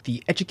of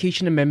the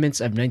Education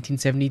Amendments of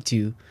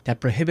 1972 that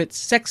prohibits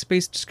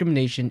sex-based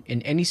discrimination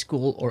in any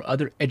school or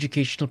other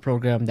educational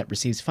program that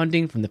receives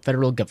funding from the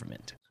federal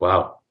government.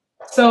 Wow.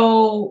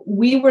 So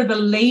we were the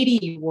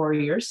lady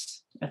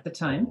warriors at the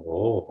time.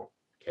 Oh,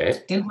 okay.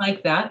 Didn't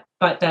like that,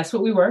 but that's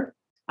what we were.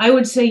 I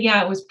would say,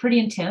 it was pretty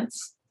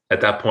intense.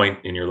 At that point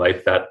in your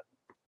life, that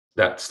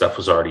stuff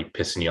was already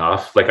pissing you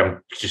off? Like,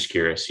 I'm just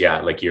curious.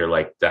 Yeah, like you're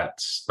like,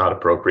 that's not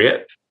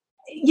appropriate.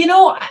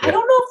 I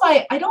don't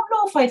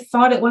know if I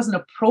thought it wasn't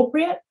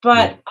appropriate,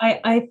 but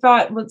I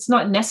thought, well, it's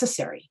not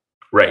necessary.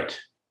 Right.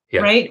 Yeah.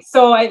 Right.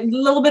 So a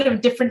little bit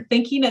of different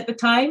thinking at the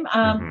time.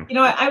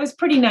 I was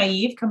pretty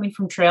naive coming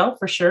from trail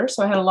for sure.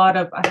 So I had a lot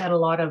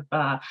of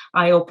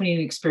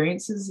eye-opening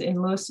experiences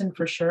in Lewiston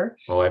for sure.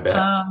 Oh, I bet.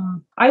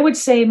 I would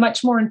say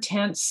much more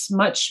intense,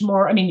 much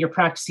more. I mean, you're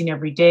practicing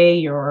every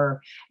day.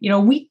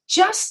 We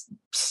just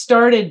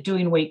started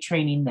doing weight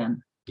training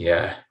then.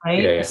 Yeah.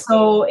 Right. Yeah.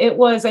 So it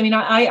was,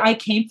 I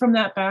came from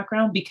that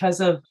background because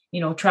of,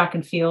 track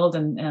and field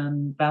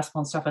and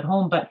basketball and stuff at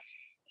home. But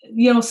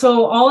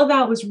so all of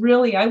that was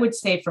really, I would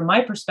say from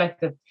my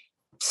perspective,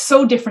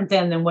 so different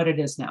then than what it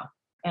is now.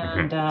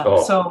 And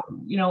so,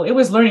 it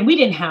was learning. We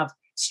didn't have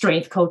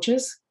strength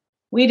coaches.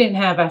 We didn't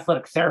have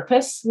athletic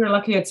therapists. We were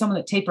lucky we had someone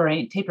that taper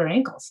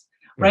ankles,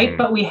 right? Mm-hmm.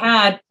 But we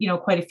had,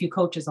 quite a few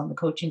coaches on the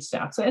coaching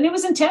staff. So, and it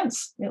was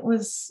intense. It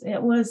was,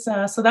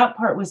 so that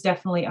part was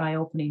definitely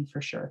eye-opening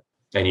for sure.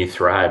 And you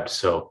thrived.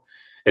 So,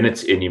 and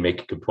you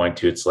make a good point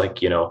too. It's like,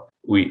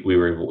 we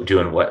were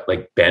doing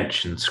like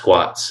bench and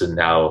squats, and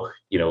now,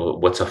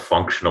 what's a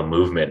functional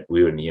movement?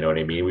 We wouldn't, you know what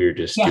I mean? We were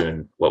just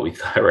doing what we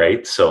thought,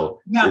 right? So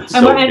it's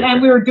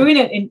and we were doing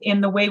it in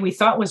the way we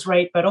thought was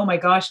right. But oh my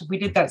gosh, if we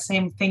did that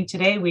same thing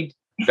today,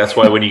 that's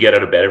why when you get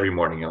out of bed every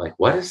morning, you're like,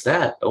 what is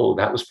that? Oh,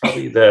 that was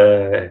probably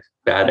the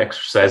bad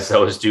exercise I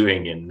was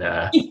doing in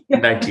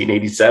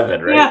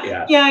 1987,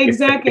 right? Yeah,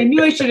 exactly. I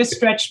knew I should have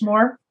stretched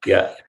more.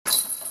 Yeah.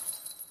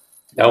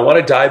 Now I want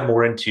to dive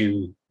more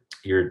into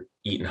your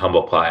eating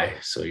humble pie.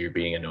 So you're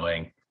being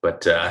annoying,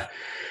 but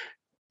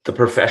the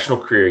professional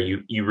career,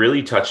 you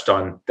really touched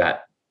on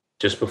that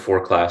just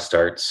before class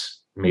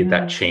starts, made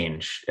that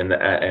change. And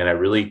I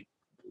really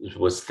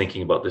was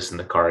thinking about this in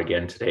the car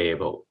again today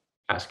about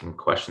asking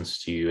questions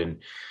to you and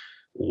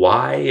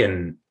why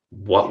and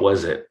what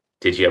was it?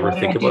 Did you ever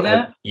think about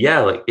that?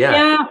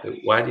 Yeah.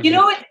 Why did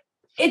you?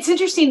 It's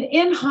interesting.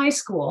 In high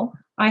school,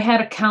 I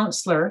had a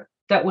counselor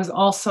that was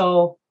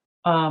also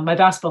my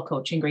basketball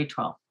coach in grade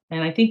 12.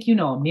 And I think him,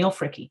 Neil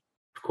Fricky.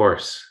 Of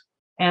course.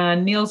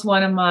 And Neil's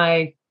one of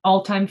my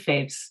all-time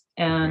faves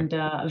and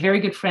a very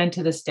good friend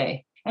to this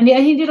day. And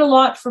he did a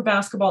lot for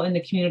basketball in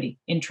the community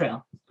in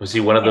trail. Was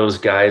he one of those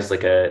guys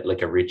like a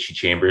Richie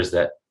Chambers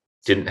that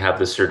didn't have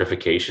the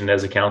certification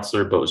as a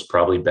counselor, but was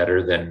probably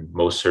better than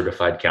most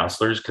certified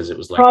counselors? Because it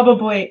was like,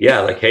 probably. Yeah.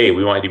 Like, hey,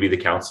 we want you to be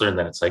the counselor. And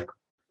then it's like,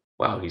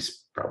 wow,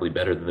 he's probably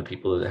better than the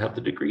people that have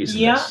the degrees.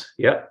 In this.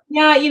 Yeah.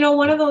 Yeah.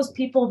 One of those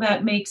people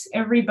that makes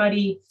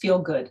everybody feel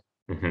good.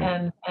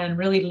 Mm-hmm. And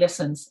really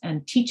listens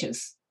and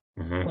teaches.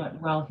 Mm-hmm.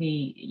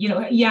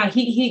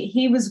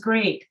 He was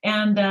great.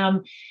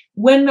 And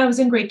when I was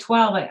in grade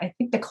 12, I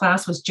think the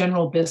class was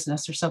general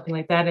business or something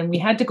like that. And we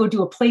had to go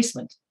do a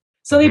placement.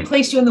 So they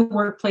placed you in the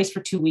workplace for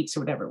 2 weeks or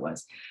whatever it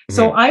was. Mm-hmm.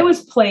 So I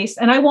was placed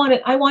and I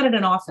wanted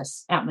an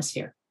office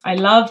atmosphere. I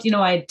loved,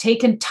 I had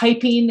taken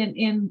typing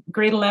in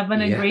grade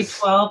 11 and grade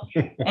 12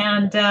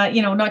 and,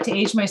 not to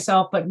age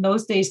myself, but in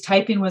those days,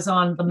 typing was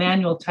on the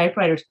manual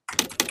typewriters,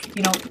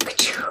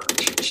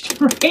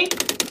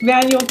 right?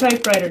 Manual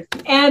typewriters.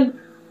 And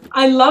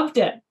I loved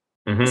it.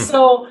 Mm-hmm.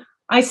 So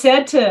I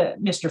said to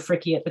Mr.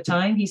 Fricky at the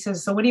time, he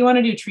says, so what do you want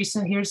to do,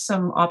 Theresa? Here's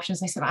some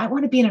options. I said, I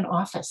want to be in an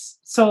office.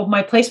 So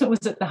my placement was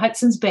at the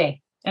Hudson's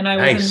Bay. And I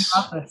was in the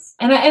office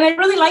and I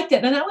really liked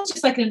it. And that was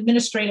just like an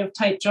administrative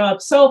type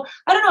job. So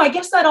I don't know, I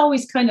guess that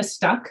always kind of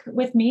stuck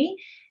with me.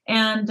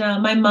 And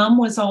my mom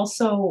was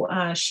also,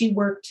 she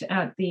worked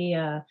at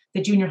the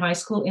junior high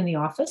school in the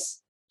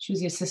office. She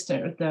was the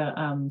assistant,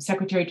 the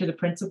secretary to the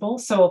principal.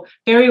 So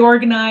very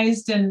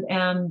organized.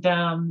 And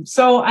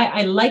so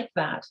I liked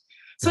that.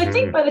 So I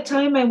think by the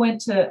time I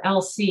went to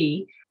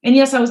LC, and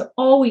yes, I was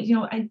always,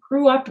 I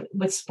grew up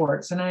with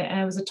sports and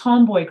I was a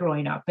tomboy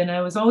growing up and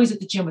I was always at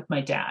the gym with my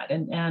dad.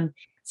 And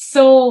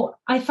so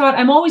I thought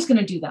I'm always going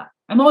to do that.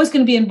 I'm always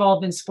going to be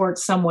involved in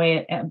sports some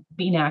way and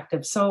being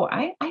active. So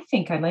I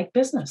think I like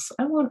business.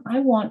 I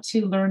want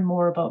to learn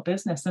more about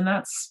business. And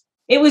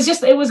it was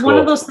cool. One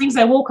of those things.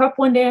 I woke up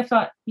one day, I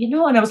thought,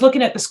 and I was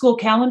looking at the school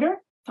calendar.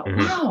 I thought,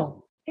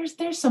 wow,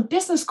 there's some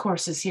business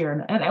courses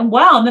here. And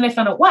wow. And then I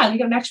found out, wow, you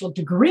got an actual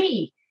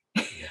degree.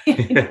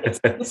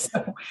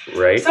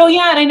 Right. So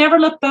yeah, and I never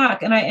looked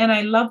back, and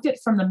I loved it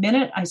from the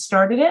minute I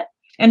started it.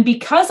 And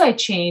because I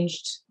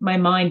changed my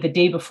mind the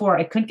day before,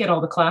 I couldn't get all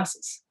the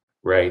classes.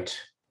 Right.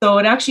 So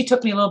it actually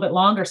took me a little bit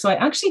longer. So I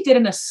actually did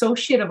an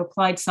Associate of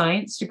Applied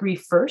Science degree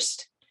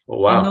first. Oh,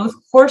 wow. And those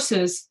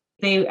courses,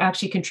 they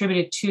actually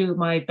contributed to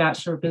my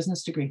Bachelor of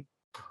Business degree.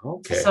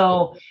 Okay.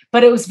 So,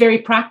 but it was very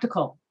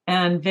practical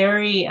and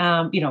very,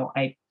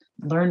 I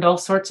learned all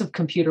sorts of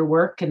computer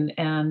work and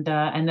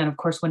then of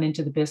course went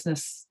into the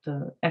business,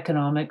 the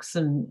economics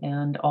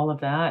and all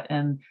of that.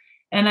 And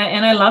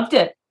I loved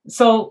it.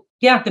 So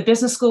yeah, the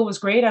business school was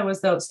great. I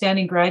was the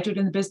outstanding graduate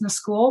in the business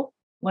school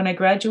when I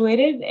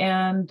graduated,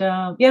 and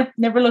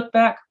never looked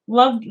back.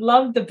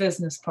 Loved the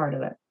business part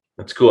of it.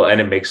 That's cool. And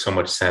it makes so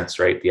much sense,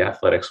 right? The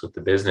athletics with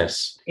the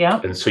business.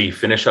 Yeah. And so you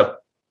finish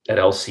up at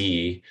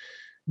LCE.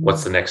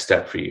 What's the next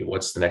step for you?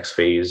 What's the next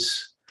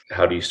phase?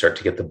 How do you start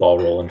to get the ball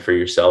rolling for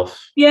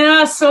yourself?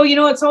 Yeah. So,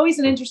 it's always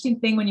an interesting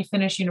thing when you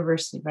finish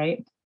university,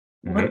 right?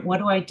 Mm-hmm. What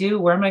do I do?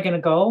 Where am I going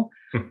to go?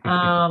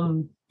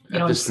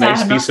 This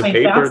nice piece of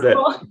paper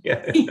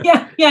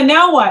that. Yeah.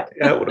 Now what?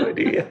 Yeah. What do I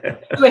do? Yeah.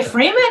 Do I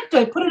frame it? Do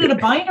I put it in a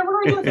binder?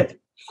 What do I do with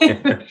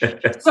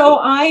it? So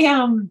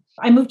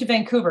I moved to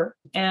Vancouver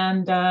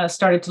and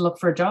started to look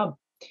for a job.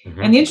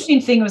 Mm-hmm. And the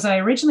interesting thing was I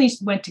originally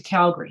went to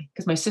Calgary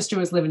because my sister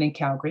was living in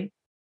Calgary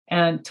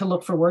and to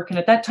look for work. And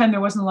at that time,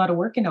 there wasn't a lot of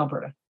work in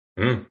Alberta.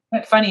 Isn't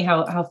it funny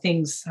how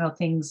things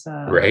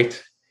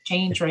right.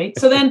 change, right?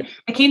 So then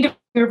I came to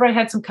Vancouver. I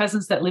had some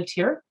cousins that lived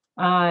here.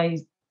 I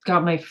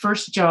got my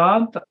first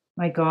job.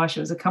 My gosh, it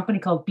was a company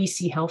called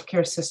BC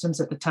Healthcare Systems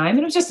at the time.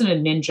 It was just an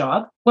admin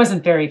job.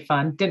 Wasn't very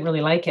fun. Didn't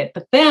really like it.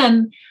 But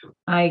then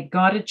I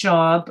got a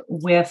job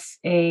with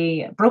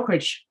a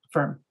brokerage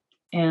firm.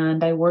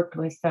 And I worked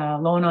with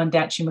Loan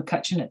Datchy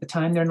McCutcheon at the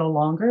time. They're no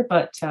longer.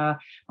 But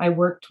I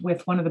worked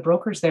with one of the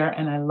brokers there,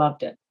 and I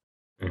loved it.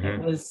 Mm-hmm.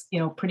 It was,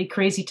 pretty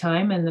crazy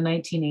time in the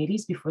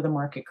 1980s before the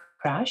market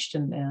crashed,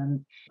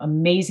 and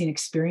amazing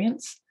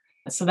experience.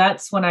 So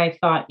that's when I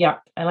thought, yeah,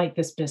 I like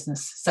this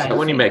business side. Is that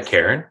when you met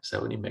Karen?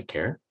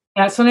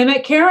 That's when I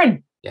met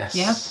Karen. Yes.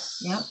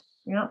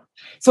 Yeah.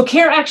 So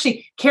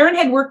Karen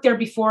had worked there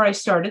before I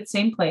started,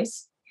 same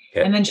place.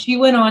 Okay. And then she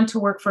went on to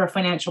work for a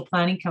financial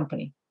planning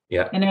company.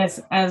 Yeah. And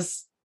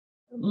as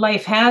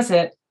life has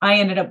it, I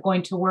ended up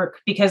going to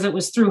work because it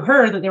was through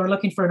her that they were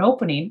looking for an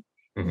opening.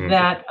 Mm-hmm.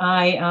 That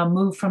I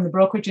moved from the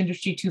brokerage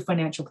industry to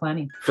financial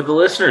planning. For the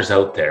listeners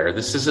out there,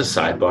 this is a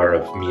sidebar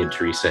of me and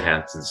Theresa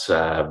Hanson's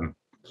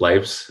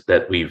lives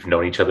that we've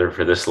known each other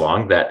for this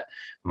long, that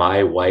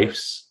my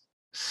wife's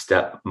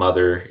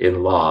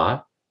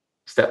stepmother-in-law,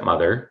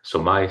 so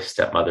my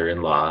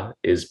stepmother-in-law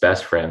is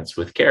best friends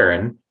with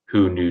Karen,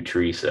 who knew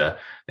Theresa,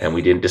 and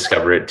we didn't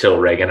discover it till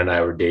Reagan and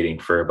I were dating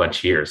for a bunch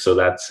of years. So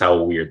that's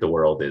how weird the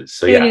world is.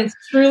 So yeah, it's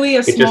truly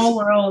a small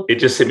world. It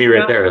just hit me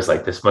right there. I was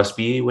like, this must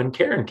be when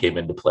Karen came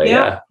into play.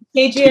 Yeah.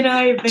 KJ and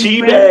I have been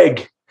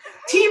Teabag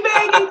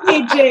and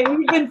KJ.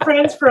 We've been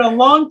friends for a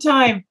long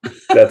time.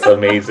 That's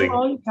amazing. A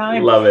long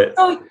time. Love it.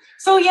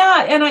 So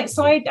yeah, and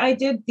I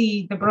did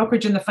the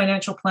brokerage and the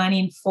financial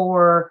planning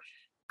for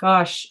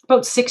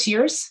about 6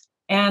 years.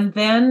 And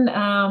then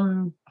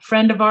a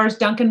friend of ours,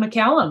 Duncan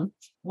McCallum,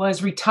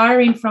 was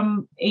retiring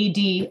from AD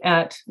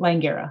at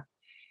Langara.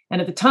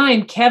 And at the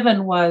time,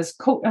 Kevin was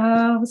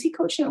he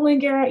coaching at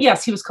Langara?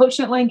 Yes, he was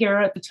coaching at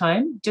Langara at the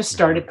time, just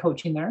started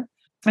coaching there.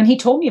 And he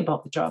told me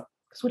about the job.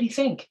 What do you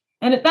think?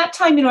 And at that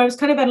time, I was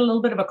kind of at a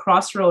little bit of a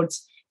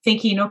crossroads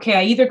thinking, okay,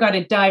 I either got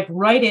to dive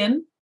right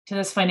in to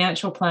this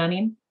financial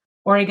planning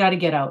or I got to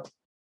get out.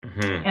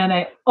 Mm-hmm. And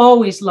I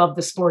always loved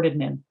the sport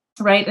admin,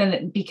 right?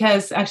 And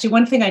because actually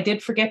one thing I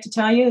did forget to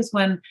tell you is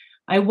when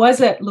I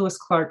was at Lewis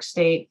Clark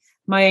State,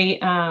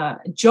 my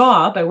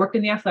job, I worked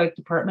in the athletic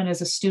department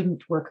as a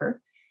student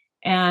worker,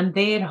 and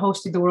they had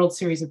hosted the World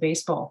Series of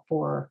Baseball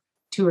for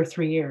 2 or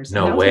 3 years.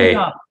 No way.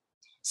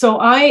 So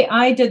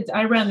I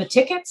ran the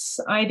tickets.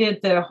 I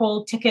did the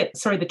whole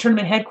the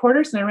tournament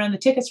headquarters, and I ran the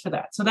tickets for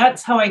that. So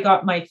that's how I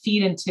got my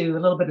feet into a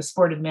little bit of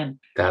sport admin.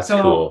 That's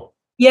cool.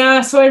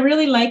 Yeah. So I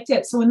really liked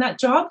it. So when that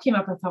job came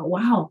up, I thought,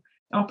 wow,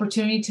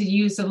 opportunity to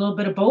use a little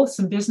bit of both,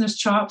 some business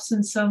chops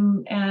and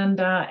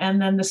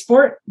then the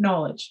sport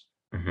knowledge.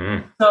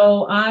 Mm-hmm.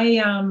 So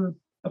I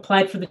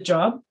applied for the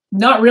job,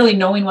 not really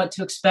knowing what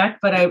to expect,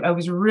 but I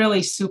was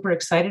really super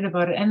excited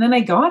about it. And then I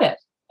got it.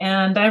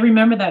 And I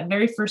remember that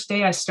very first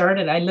day I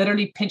started, I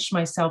literally pinched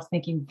myself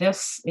thinking,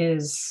 this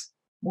is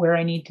where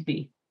I need to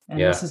be. And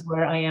this is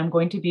where I am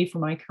going to be for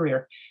my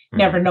career. Mm-hmm.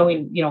 Never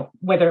knowing,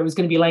 whether it was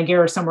going to be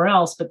Langara or somewhere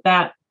else, but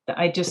I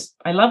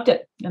loved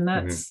it. And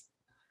that's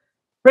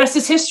rest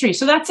is history.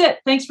 So that's it.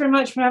 Thanks very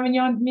much for having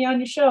me on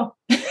your show.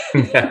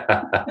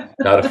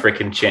 Not a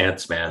freaking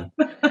chance, man.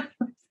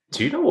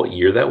 Do you know what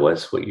year that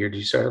was? What year did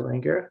you start at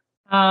Langara?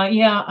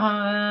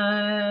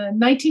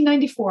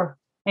 1994.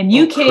 And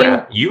you came.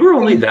 Crap. You were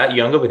only that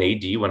young of an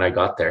AD when I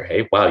got there.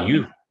 Hey, wow,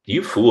 you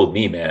fooled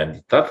me,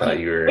 man. I thought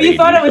you were. Well, you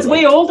thought I was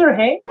way older,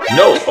 hey?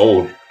 No,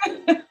 old.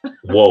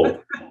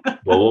 Whoa.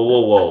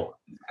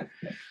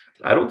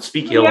 I don't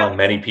speak ill on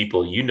many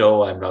people. You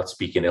know, I'm not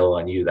speaking ill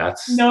on you. Come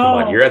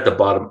on, No. you're at the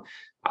bottom.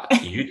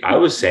 I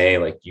was saying,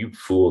 like, you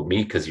fooled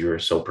me because you were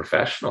so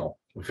professional.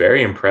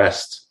 Very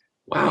impressed.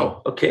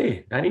 Wow.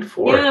 Okay.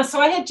 94. Yeah.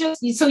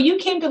 So you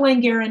came to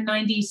Langara in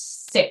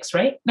 96,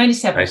 right?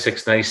 97.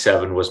 96,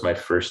 97 was my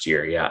first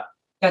year. Yeah.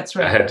 That's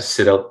right. I had to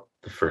sit out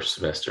the first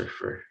semester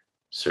for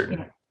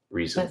certain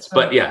reasons. That's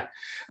right. But yeah.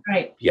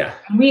 Right. Yeah.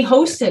 And we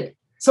hosted.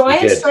 So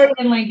I did. started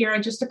in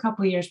Langara just a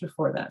couple of years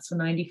before that. So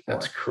 94.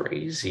 That's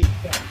crazy.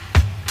 Yeah.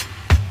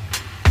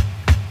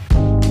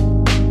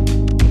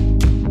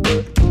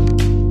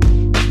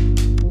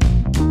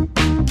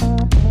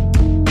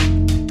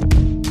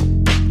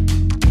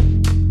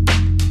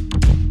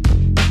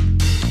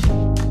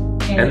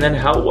 And then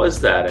how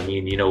was that? I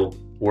mean,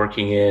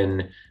 working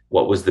in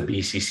what was the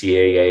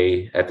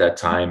BCCAA at that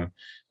time,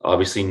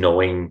 obviously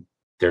knowing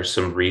there's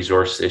some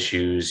resource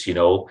issues, you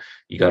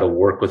got to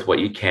work with what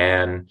you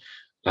can.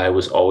 I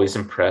was always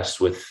impressed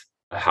with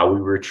how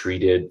we were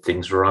treated.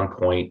 Things were on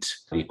point.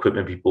 The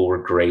equipment people were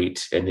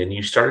great. And then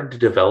you started to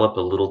develop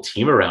a little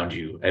team around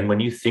you. And when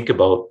you think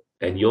about,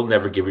 and you'll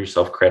never give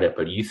yourself credit,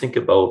 but you think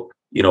about,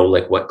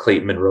 like what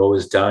Clayton Monroe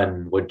has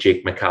done, what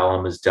Jake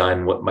McCallum has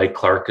done, what Mike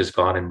Clark has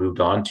gone and moved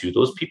on to.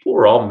 Those people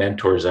were all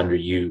mentors under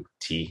you,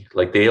 T.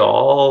 Like they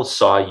all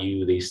saw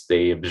you,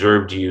 they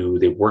observed you,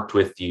 they worked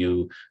with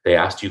you, they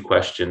asked you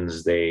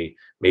questions, they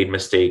made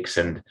mistakes,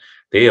 and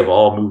they have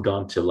all moved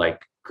on to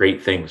like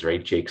great things,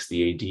 right? Jake's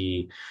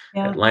the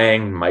AD at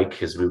Lang. Mike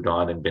has moved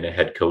on and been a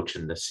head coach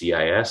in the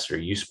CIS or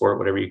U Sport,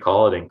 whatever you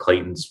call it. And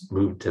Clayton's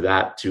moved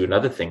to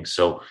another thing.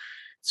 So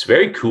it's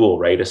very cool,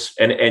 right?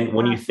 And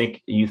when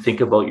you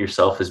think about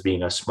yourself as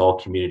being a small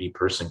community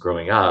person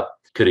growing up,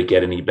 could it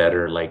get any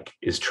better? Like,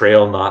 is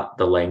trail not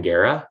the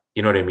Langara?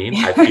 You know what I mean?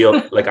 I feel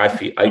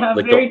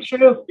very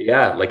true.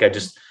 Yeah, like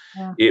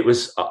it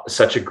was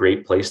such a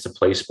great place to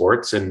play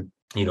sports, and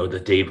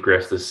the Dave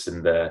Griffiths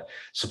and the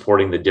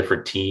supporting the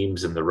different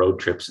teams and the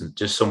road trips and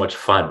just so much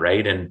fun,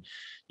 right? And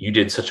you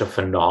did such a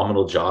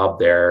phenomenal job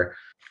there.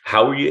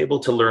 How were you able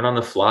to learn on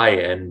the fly?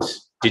 And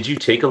did you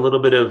take a little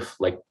bit of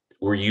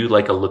were you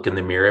like a look in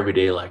the mirror every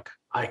day, like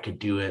I could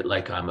do it,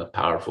 like I'm a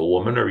powerful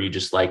woman, or you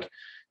just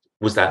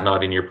was that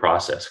not in your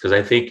process? Because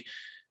I think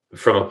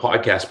from a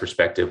podcast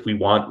perspective, we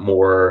want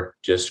more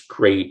just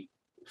great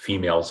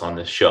females on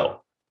this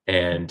show.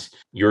 And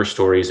your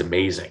story is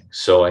amazing.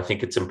 So I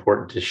think it's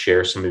important to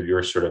share some of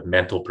your sort of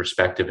mental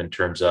perspective in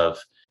terms of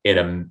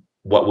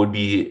what would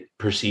be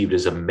perceived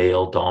as a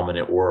male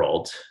dominant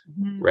world,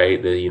 right?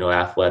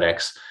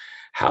 Athletics.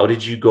 How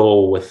did you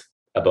go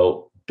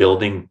about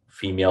building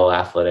female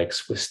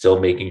athletics with still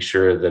making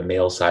sure the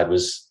male side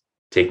was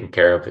taken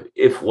care of,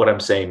 if what I'm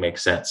saying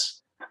makes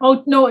sense?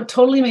 Oh, no, it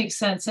totally makes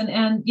sense.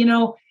 And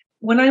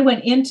when I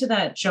went into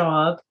that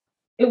job,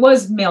 it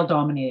was male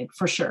dominated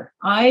for sure.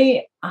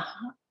 I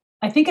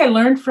think I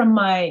learned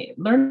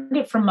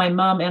it from my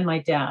mom and my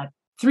dad.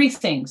 3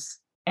 things.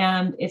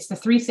 And it's the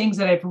 3 things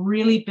that I've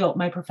really built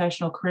my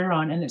professional career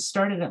on. And it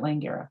started at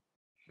Langara.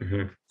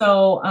 Mm-hmm.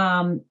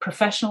 So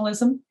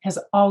professionalism has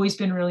always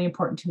been really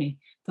important to me.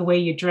 The way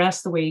you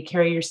dress, the way you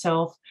carry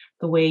yourself,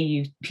 the way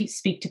you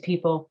speak to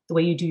people, the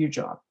way you do your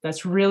job.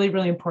 That's really,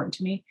 really important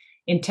to me.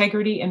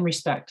 Integrity and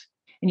respect.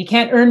 And you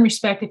can't earn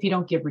respect if you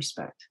don't give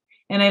respect.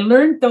 And I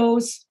learned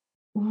those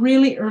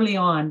really early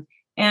on.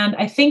 And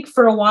I think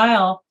for a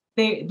while,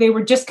 they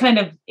were just kind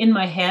of in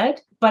my head,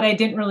 but I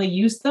didn't really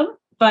use them.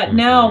 But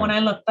now when I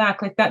look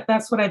back like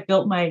that's what I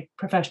built my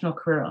professional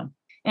career on.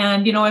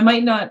 And, I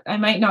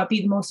might not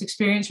be the most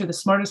experienced or the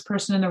smartest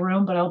person in the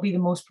room, but I'll be the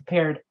most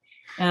prepared.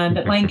 And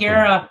at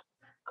Langara,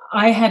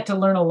 I had to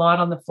learn a lot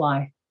on the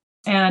fly.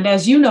 And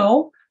as you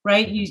know,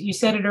 right, you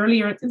said it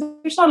earlier,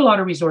 there's not a lot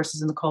of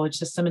resources in the college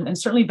system. And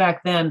certainly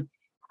back then,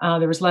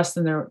 there was less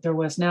than there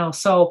was now.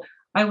 So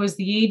I was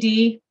the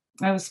AD.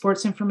 I was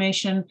sports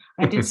information.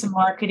 I did some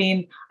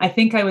marketing. I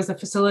think I was a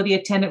facility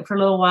attendant for a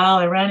little while.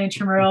 I ran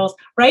intramurals,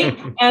 right?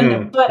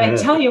 But I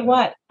tell you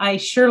what, I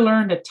sure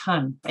learned a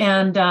ton.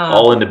 And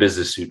all in the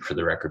business suit, for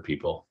the record,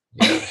 people.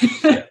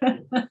 Yeah.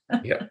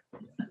 Yeah.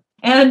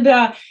 And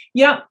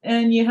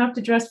and you have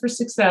to dress for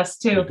success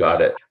too. You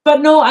got it.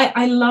 But no,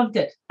 I loved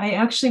it. I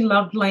actually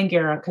loved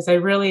Langara because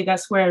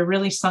that's where I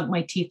really sunk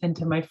my teeth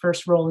into my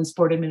first role in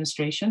sport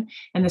administration.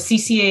 And the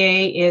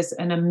CCAA is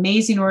an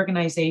amazing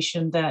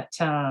organization that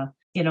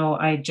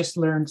I just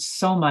learned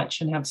so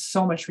much and have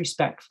so much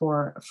respect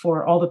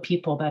for all the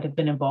people that have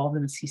been involved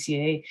in the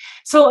CCAA.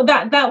 So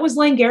that was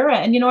Langara.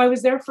 And I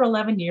was there for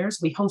 11 years.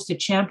 We hosted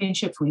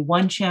championships. We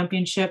won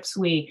championships.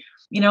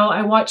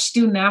 I watched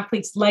student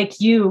athletes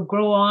like you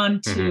go on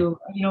to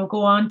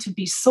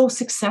be so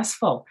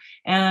successful.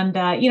 And,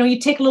 you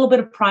take a little bit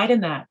of pride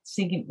in that,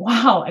 thinking,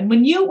 wow. And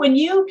when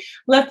you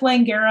left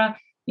Langara,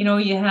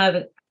 you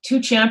had 2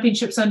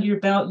 championships under your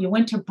belt, you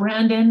went to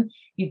Brandon,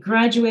 you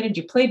graduated,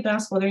 you played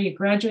basketball there, you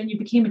graduated, and you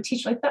became a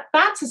teacher like that.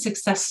 That's a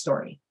success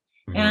story.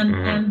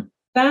 And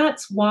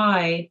that's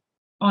why,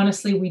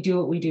 honestly, we do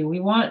what we do. We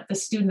want the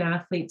student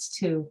athletes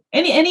to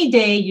any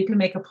day you can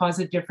make a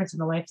positive difference in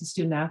the life of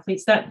student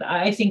athletes. That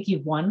I think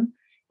you've won.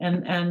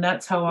 And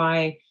that's how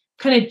I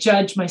kind of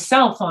judge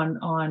myself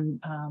on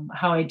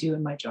how I do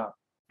in my job.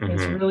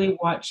 It's really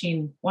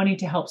wanting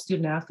to help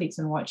student athletes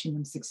and watching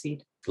them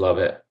succeed. Love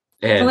it.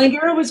 And so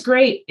Langara was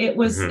great. It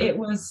was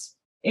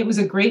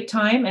a great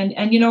time. And,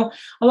 a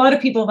lot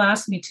of people have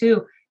asked me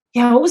too,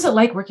 what was it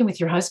like working with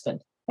your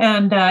husband?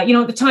 And, at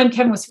the time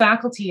Kevin was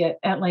faculty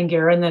at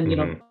Langara, and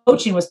then,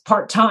 coaching was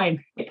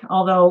part-time,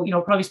 although,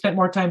 probably spent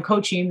more time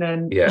coaching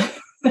than,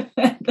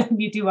 than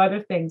you do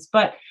other things.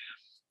 But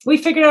we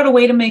figured out a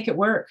way to make it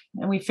work.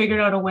 And we figured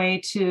out a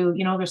way to,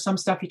 there's some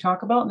stuff you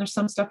talk about and there's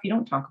some stuff you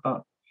don't talk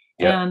about.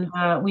 Yeah.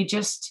 And we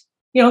just,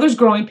 there's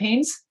growing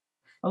pains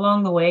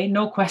along the way,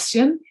 no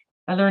question.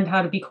 I learned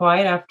how to be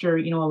quiet after,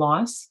 a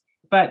loss,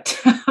 but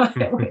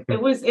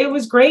it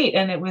was great.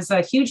 And it was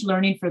a huge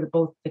learning for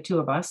both the two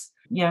of us.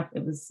 Yeah,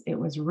 it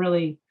was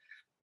really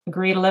a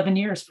great 11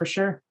 years for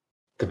sure.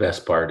 The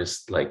best part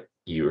is like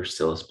you were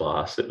still his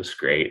boss. It was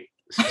great.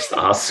 It's just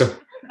awesome.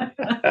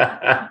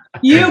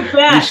 You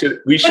bet.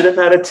 We should have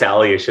had a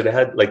tally. I should have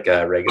had like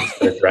Reagan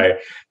Smith, right?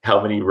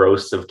 How many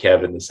roasts of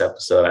Kevin this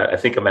episode? I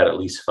think I'm at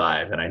least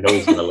 5, and I know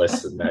he's going to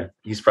listen.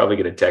 He's probably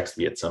going to text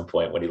me at some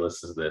point when he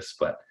listens to this.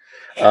 But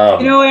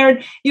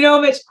Aaron,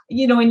 Mitch,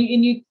 and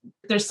you,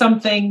 there's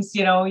some things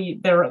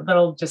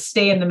that'll just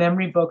stay in the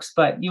memory books,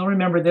 but you'll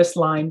remember this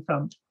line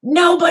from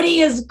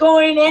 "Nobody is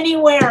going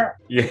anywhere."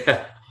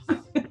 Yeah.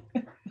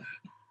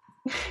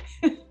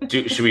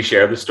 Should we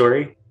share the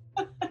story?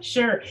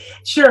 Sure.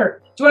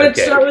 Do you want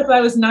to start with I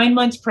was 9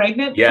 months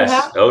pregnant? Yes.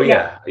 Perhaps? Oh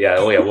yeah.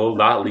 We'll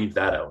not leave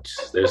that out.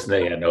 There's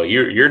no.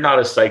 You're not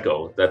a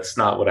psycho. That's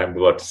not what I'm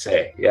about to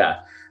say.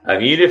 Yeah. I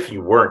mean, if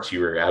you weren't, you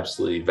were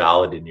absolutely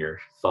valid in your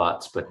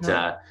thoughts. But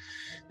the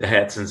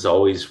Hansons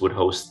always would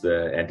host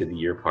the end of the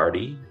year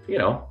party.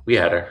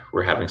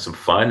 We're having some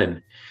fun,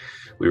 and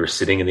we were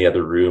sitting in the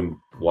other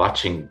room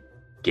watching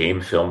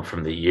game film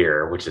from the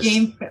year, which is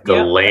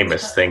the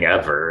lamest thing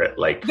ever.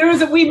 Like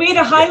we made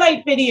a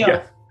highlight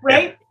video,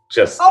 right?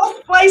 Just all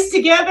spliced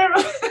together,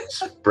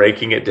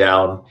 breaking it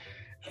down.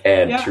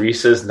 And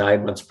Theresa's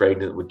 9 months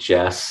pregnant with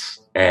Jess,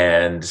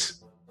 and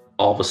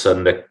all of a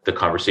sudden the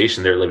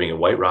conversation, they're living in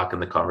White Rock,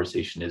 and the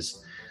conversation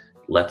is,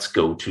 let's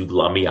go to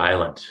Lummi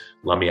Island.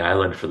 Lummi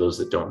Island, for those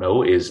that don't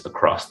know, is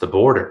across the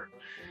border,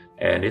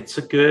 and it's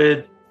a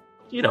good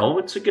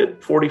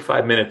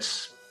 45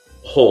 minutes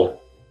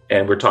whole.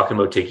 And we're talking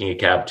about taking a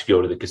cab to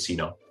go to the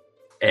casino.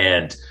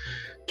 And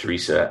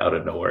Theresa, out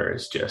of nowhere,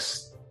 is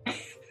just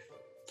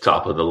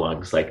top of the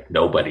lungs, like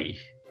nobody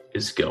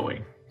is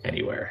going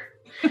anywhere.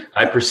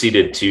 I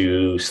proceeded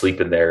to sleep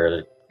in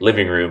their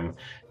living room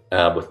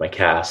with my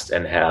cast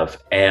and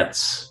have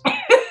ants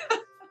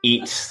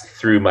eat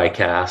through my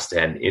cast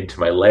and into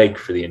my leg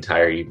for the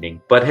entire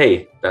evening. But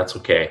hey, that's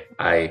okay.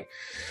 But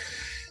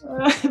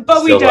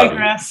we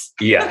digress.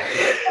 Yeah.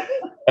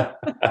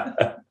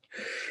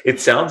 It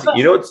sounds,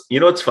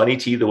 what's funny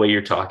to you, the way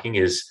you're talking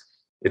is,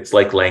 it's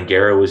like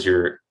Langara was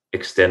your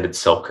extended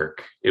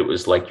Selkirk. It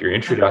was like your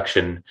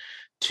introduction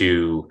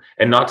to,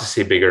 and not to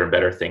say bigger and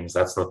better things,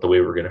 that's not the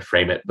way we're going to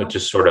frame it, but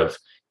just sort of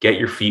get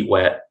your feet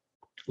wet,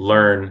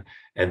 learn,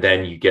 and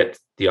then you get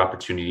the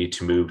opportunity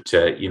to move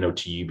to, to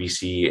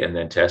UBC and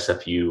then to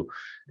SFU.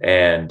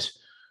 And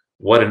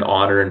what an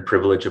honor and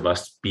privilege it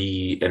must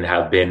be and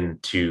have been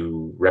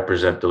to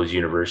represent those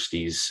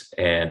universities.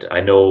 And I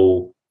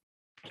know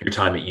your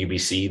time at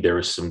UBC, there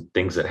was some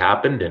things that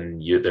happened,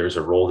 and there's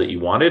a role that you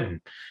wanted,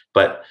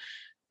 but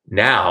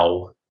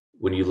now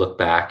when you look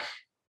back,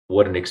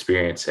 what an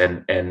experience.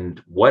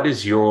 And what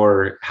is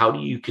how do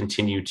you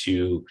continue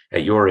to,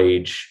 at your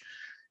age,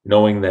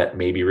 knowing that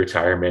maybe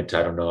retirement,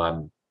 I don't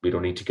know, we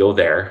don't need to go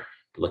there.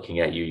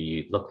 Looking at you,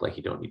 you look like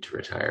you don't need to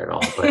retire at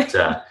all,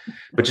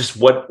 but just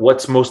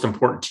what's most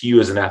important to you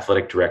as an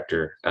athletic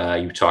director?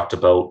 You talked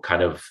about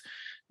kind of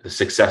the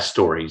success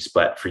stories,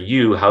 but for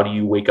you, how do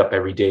you wake up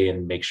every day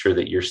and make sure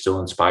that you're still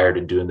inspired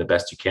and doing the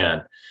best you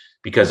can?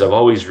 Because I've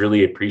always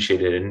really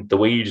appreciated it. And the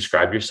way you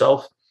describe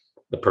yourself,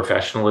 the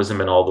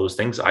professionalism and all those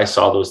things, I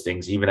saw those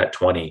things even at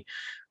 20.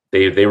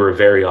 They were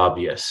very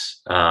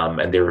obvious,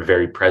 and they were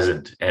very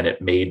present, and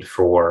it made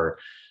for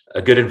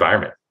a good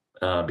environment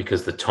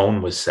because the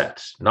tone was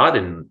set, not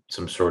in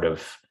some sort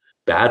of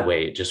bad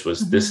way. It just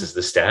was, this is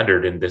the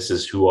standard, and this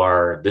is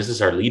our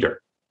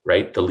leader,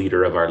 right? The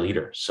leader of our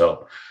leader.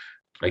 So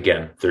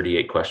again,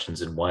 38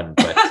 questions in one,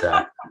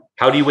 but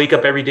how do you wake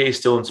up every day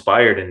still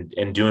inspired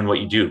and doing what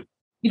you do?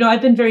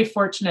 I've been very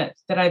fortunate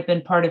that I've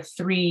been part of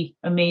 3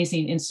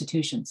 amazing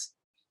institutions.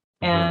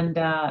 And,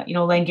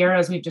 Langara,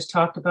 as we've just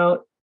talked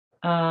about,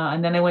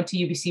 and then I went to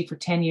UBC for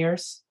 10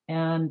 years.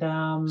 And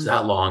is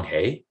that long,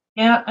 hey?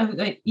 Yeah,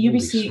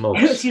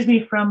 UBC, excuse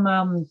me,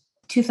 from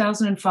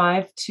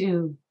 2005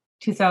 to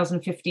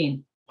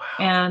 2015. Wow.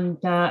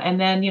 And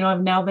then,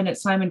 I've now been at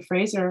Simon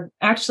Fraser.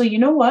 Actually, you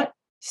know what?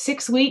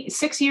 6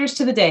 years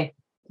to the day,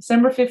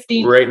 December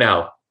 15th. Right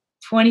now.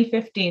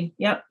 2015.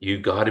 Yep. You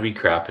got to be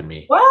crapping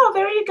me. Wow,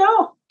 there you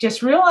go.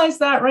 Just realized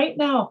that right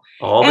now.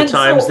 All the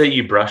times that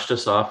you brushed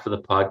us off for the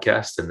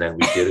podcast, and then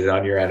we did it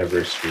on your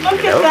anniversary.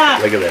 Look at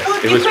that. Look at this.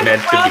 Look, it was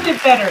meant to be.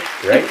 It better.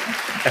 Right?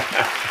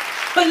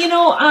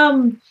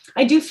 But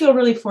I do feel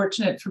really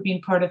fortunate for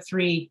being part of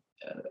three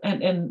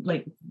and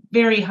like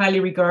very highly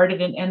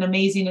regarded and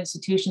amazing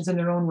institutions in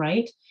their own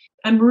right.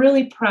 I'm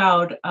really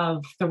proud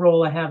of the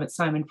role I have at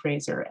Simon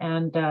Fraser.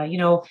 And,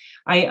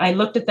 I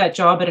looked at that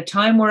job at a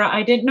time where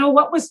I didn't know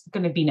what was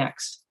going to be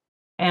next.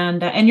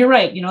 And you're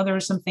right. There were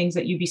some things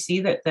at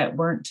UBC that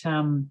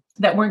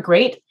weren't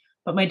great.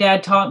 But my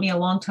dad taught me a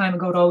long time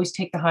ago to always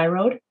take the high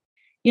road.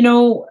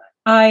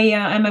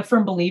 I'm a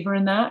firm believer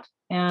in that.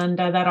 And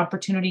that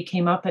opportunity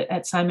came up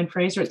at Simon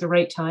Fraser at the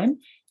right time.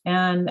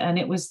 And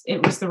it was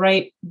the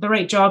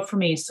right job for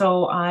me.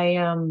 So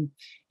I,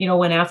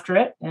 went after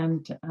it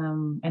and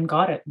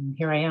got it. And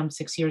here I am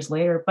 6 years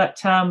later, but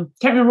can't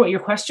remember what your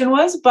question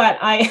was, but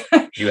I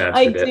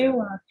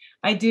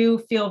do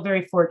feel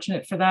very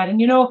fortunate for that.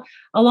 And,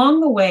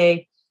 along the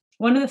way,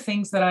 one of the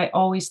things that I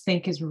always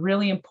think is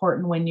really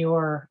important when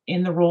you're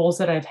in the roles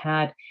that I've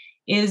had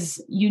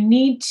is you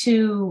need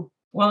to,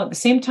 at the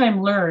same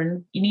time,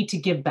 learn, you need to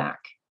give back.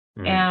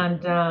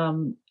 And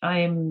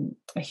I'm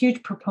a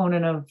huge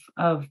proponent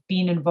of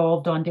being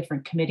involved on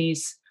different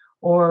committees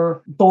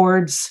or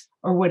boards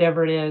or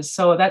whatever it is.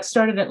 So that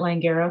started at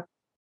Langara.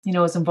 I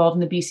was involved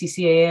in the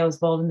BCCA. I was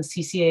involved in the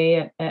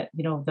CCA at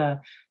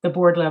the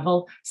board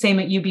level. Same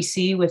at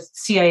UBC with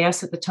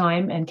CIS at the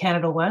time and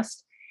Canada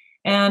West.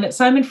 And at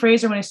Simon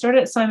Fraser, when I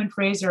started at Simon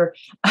Fraser,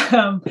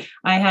 I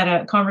had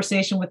a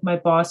conversation with my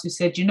boss who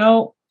said,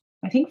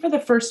 I think for the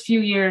first few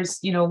years,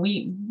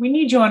 we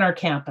need you on our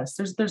campus.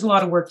 There's a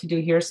lot of work to do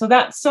here. So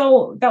that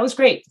was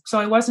great. So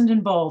I wasn't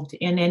involved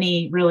in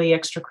any really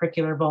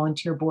extracurricular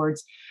volunteer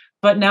boards,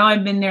 but now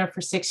I've been there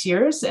for 6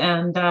 years.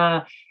 And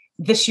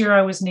this year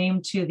I was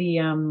named to the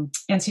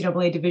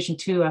NCAA Division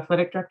II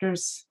Athletic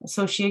Directors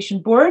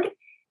Association board.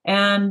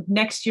 And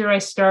next year I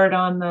start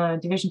on the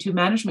Division II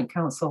Management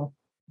Council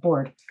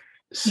board.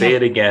 Say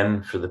it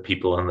again for the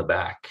people in the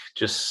back.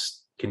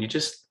 Can you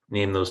just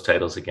name those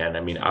titles again?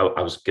 I mean,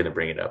 I was going to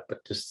bring it up,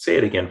 but just say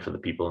it again for the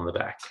people in the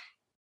back.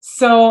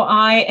 So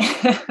I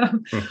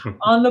am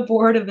on the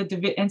board of the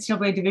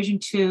NCAA Division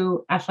II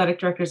Athletic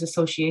Directors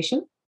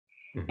Association.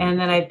 Mm-hmm. And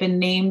then I've been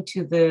named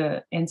to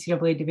the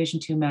NCAA Division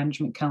II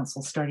Management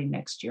Council starting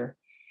next year.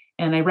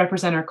 And I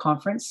represent our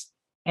conference.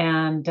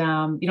 And,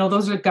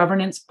 those are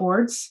governance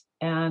boards.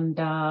 And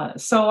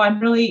so I'm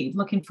really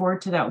looking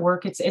forward to that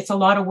work. It's a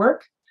lot of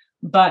work.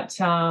 But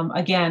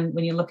again,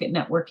 when you look at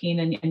networking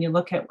and you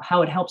look at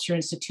how it helps your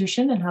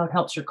institution and how it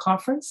helps your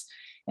conference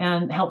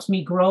and helps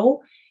me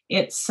grow,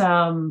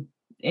 I'm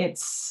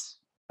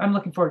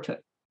looking forward to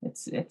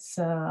it.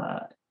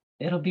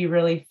 It'll be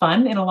really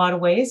fun in a lot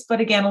of ways,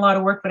 but again, a lot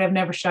of work, but I've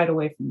never shied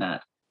away from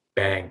that.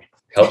 Bang.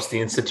 Helps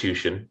the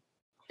institution,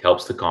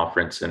 helps the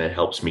conference, and it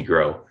helps me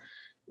grow.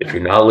 If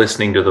you're not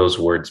listening to those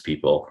words,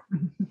 people,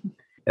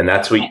 and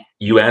that's what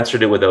you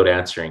answered it without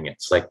answering.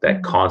 It's like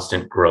that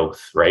constant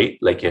growth, right?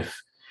 Like if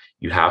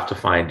you have to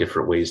find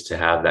different ways to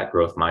have that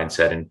growth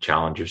mindset and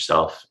challenge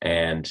yourself,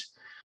 and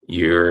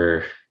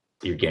you're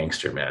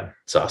gangster, man.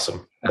 It's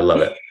awesome. I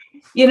love it.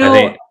 I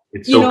think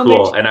it's so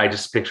cool. Mitch, and I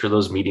just picture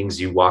those meetings,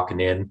 you walking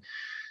in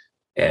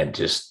and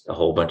just a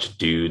whole bunch of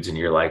dudes and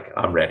you're like,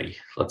 I'm ready.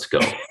 Let's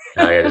go.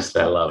 I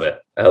love it.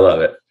 I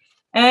love it.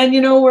 And,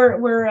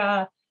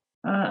 we're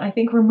I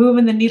think we're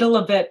moving the needle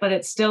a bit, but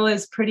it still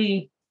is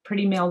pretty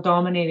male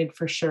dominated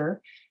for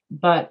sure.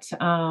 But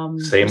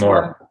say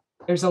more.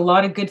 There's a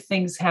lot of good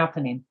things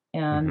happening.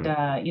 And,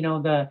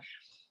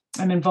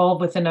 I'm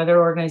involved with another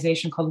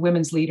organization called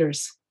Women's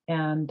Leaders.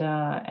 And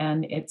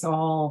it's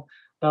all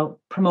about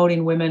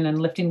promoting women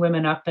and lifting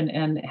women up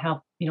and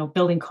help,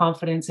 building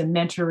confidence and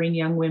mentoring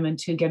young women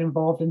to get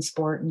involved in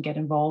sport and get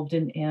involved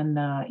in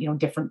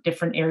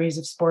different areas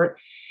of sport.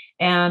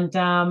 And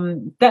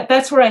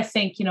that's where I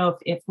think,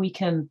 if we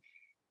can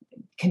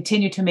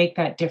continue to make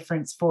that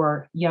difference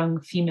for young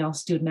female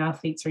student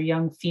athletes or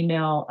young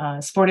female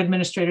sport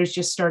administrators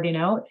just starting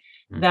out,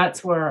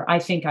 that's where I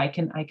think I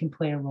can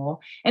play a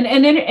role. And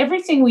then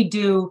everything we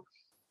do,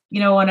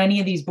 on any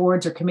of these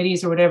boards or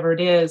committees or whatever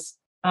it is,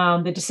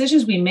 the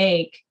decisions we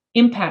make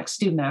impact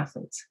student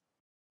athletes,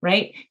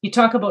 right? You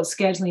talk about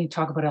scheduling, you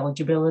talk about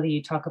eligibility,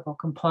 you talk about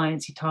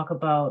compliance, you talk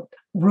about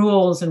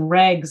rules and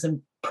regs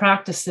and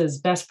practices,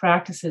 best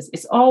practices.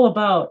 It's all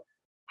about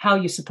how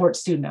you support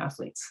student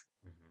athletes.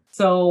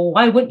 So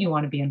why wouldn't you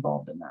want to be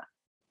involved in that?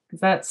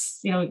 Because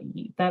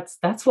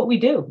that's what we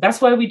do.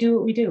 That's why we do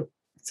what we do.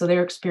 So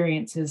their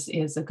experience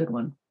is a good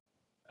one.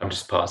 I'm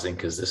just pausing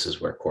because this is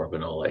where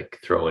Corbin will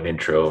throw an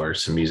intro or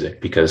some music,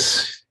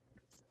 because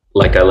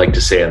like I like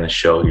to say on the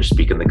show, you're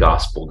speaking the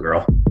gospel,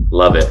 girl.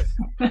 Love it.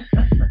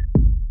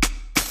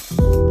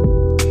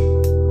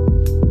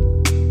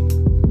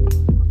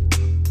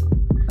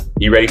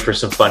 You ready for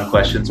some fun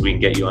questions? We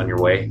can get you on your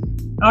way.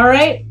 All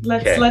right.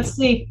 Let's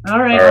see. All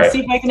right. Let's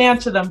see if I can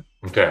answer them.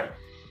 Okay.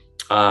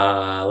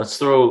 Let's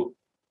throw,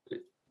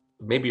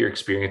 maybe your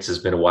experience has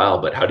been a while,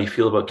 but how do you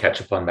feel about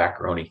ketchup on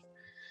macaroni?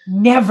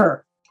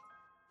 Never.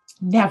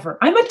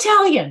 I'm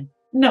Italian.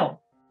 No.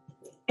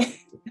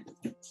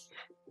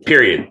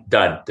 Period.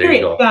 Done. There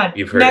you go. Done.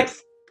 You've heard Next.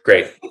 it.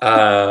 Great.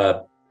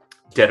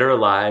 Dead or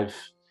alive,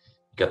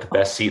 Got the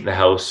best seat in the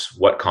house.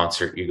 What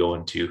concert you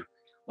going to?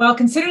 Well,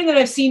 considering that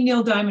I've seen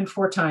Neil Diamond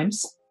 4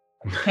 times,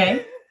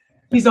 okay,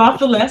 he's off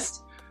the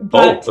list.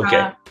 But,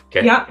 okay.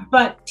 Yeah,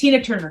 but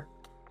Tina Turner.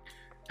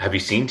 Have you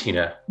seen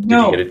Tina?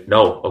 No. Did you get it?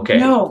 No. Okay.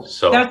 No.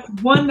 So that's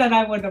one that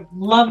I would have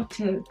loved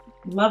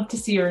to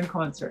see her in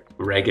concert.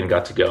 Reagan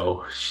got to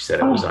go. She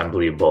said it was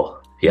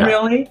unbelievable. Yeah.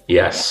 Really?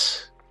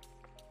 Yes.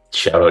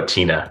 Shout out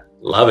Tina.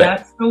 Love it.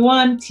 That's the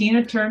one,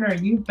 Tina Turner.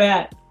 You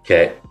bet.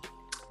 Okay.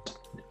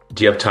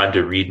 Do you have time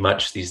to read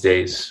much these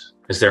days?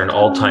 Is there an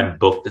all-time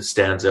book that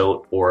stands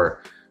out,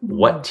 or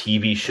what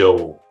TV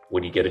show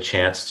when you get a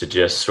chance to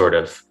just sort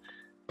of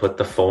put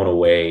the phone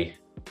away?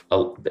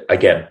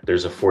 Again,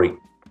 there's a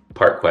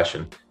 40-part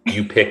question.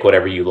 You pick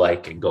whatever you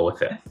like and go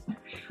with it.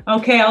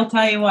 Okay, I'll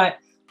tell you what.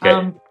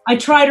 Okay. I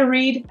try to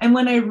read, and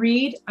when I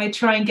read, I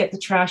try and get the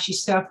trashy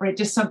stuff, right?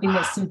 Just something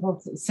that's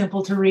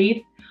simple to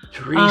read.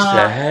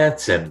 Theresa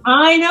Hanson.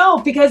 I know,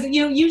 because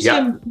usually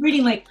I'm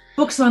reading like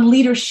books on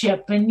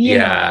leadership and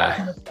that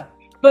kind of stuff.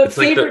 But it's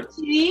favorite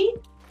like TV?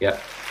 Yeah.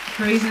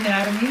 Grey's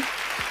Anatomy.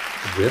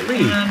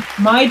 Really? And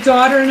my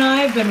daughter and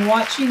I have been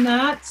watching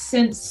that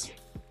since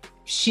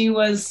she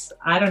was,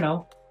 I don't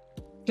know,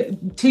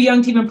 too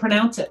young to even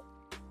pronounce it.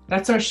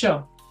 That's our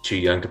show. Too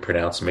young to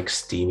pronounce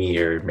McSteamy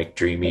or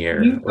McDreamy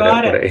or you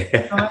got it.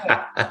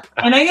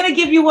 And I'm going to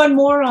give you one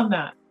more on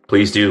that.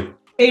 Please do.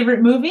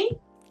 Favorite movie?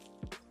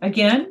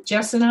 Again,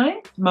 Jess and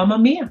I, Mamma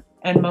Mia,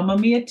 and Mamma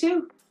Mia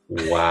 2.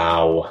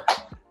 Wow.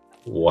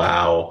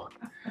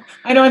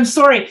 I know, I'm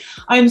sorry.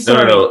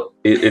 No.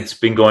 It's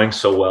been going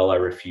so well, I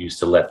refuse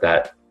to let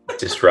that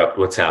disrupt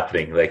what's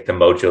happening. Like, the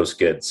mojo's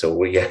good, so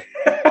we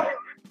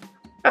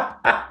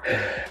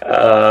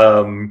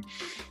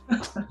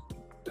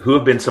who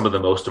have been some of the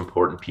most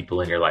important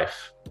people in your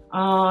life?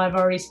 I've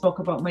already spoke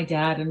about my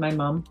dad and my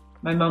mom.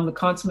 My mom, the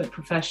consummate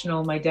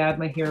professional, my dad,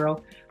 my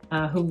hero,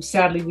 who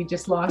sadly we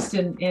just lost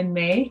in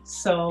May.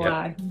 So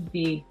he'd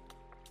be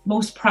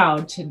most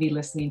proud to be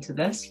listening to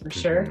this for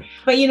sure.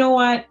 But you know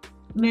what?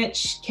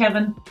 Mitch,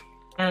 Kevin,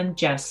 and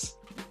Jess.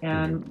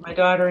 And my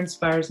daughter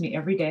inspires me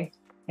every day.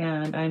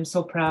 And I'm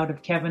so proud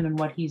of Kevin and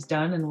what he's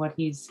done and what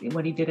he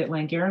did at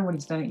Langara and what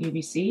he's done at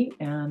UBC.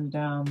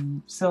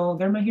 And so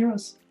they're my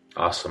heroes.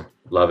 Awesome.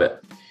 Love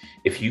it.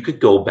 If you could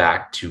go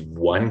back to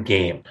one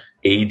game,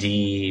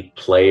 AD,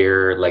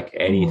 player, like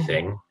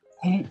anything,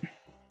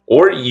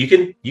 or you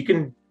can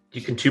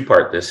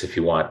two-part this if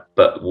you want,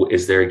 but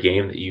is there a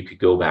game that you could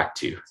go back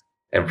to,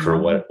 and for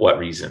what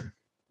reason?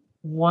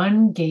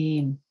 One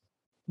game.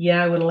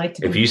 Yeah, I would like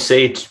to. If you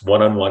say it's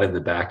one-on-one in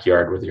the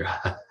backyard with your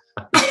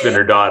husband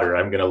or daughter,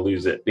 I'm going to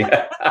lose it.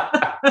 Yeah.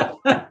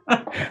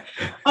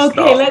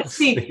 Okay, let's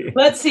see.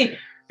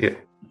 Yeah.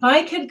 If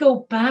I could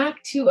go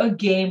back to a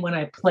game when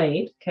I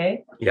played,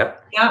 okay?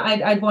 Yep. Yeah,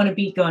 I'd want to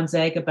beat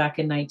Gonzaga back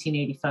in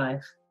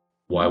 1985.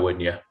 Why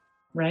wouldn't you?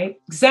 Right?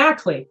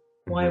 Exactly.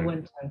 Why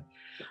wouldn't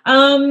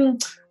I?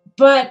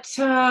 But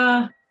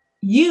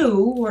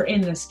you were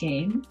in this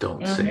game.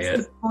 Don't say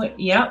it.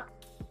 Yep.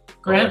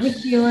 Grant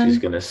McEwen. She's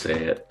going to say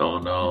it. Oh,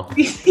 no. I'm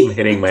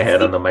hitting my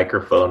head on the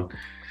microphone.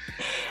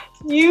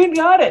 You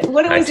got it.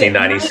 What was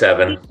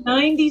 1997. it?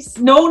 1990s.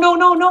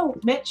 No,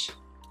 Mitch.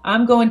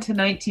 I'm going to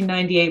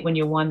 1998 when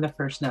you won the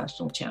first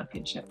national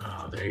championship.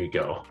 Oh, there you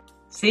go.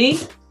 See?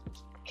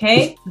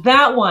 Okay,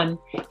 that one.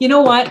 You know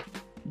what?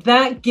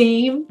 That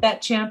game,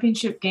 that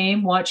championship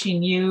game,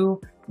 watching you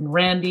and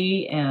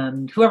Randy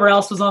and whoever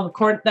else was on the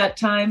court at that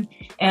time,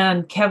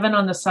 and Kevin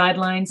on the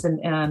sidelines,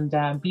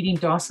 and beating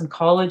Dawson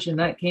College in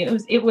that game.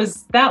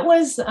 That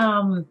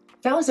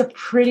was a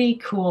pretty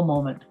cool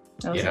moment.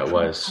 It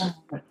was. Cool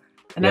moment.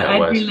 And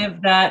I'd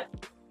relive that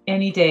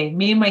any day.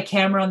 Me and my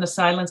camera on the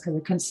sidelines because I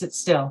couldn't sit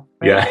still.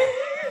 Right?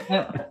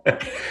 Yeah.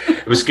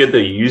 It was good though.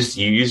 You used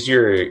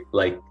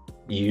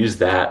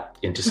that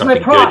into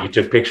something good. You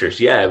took pictures.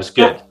 Yeah, it was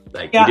good.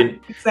 You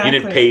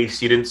didn't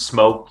pace, you didn't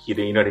smoke, you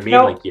know what I mean?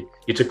 Nope. Like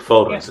you took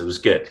photos. Yeah. It was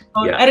good.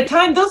 At a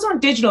time, those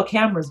aren't digital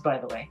cameras, by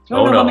the way. Do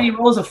you know how many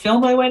rolls of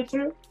film I went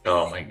through?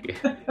 Oh my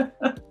God.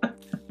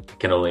 I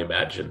can only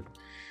imagine.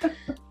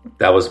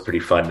 That was a pretty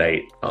fun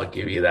night. I'll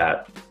give you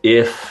that.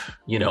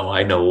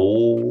 I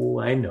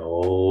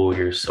know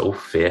you're so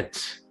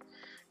fit.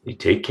 You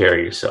take care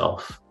of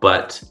yourself.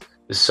 But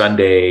the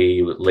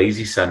Sunday,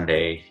 lazy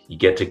Sunday, you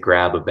get to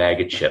grab a bag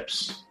of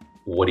chips.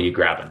 What are you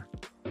grabbing?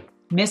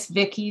 Miss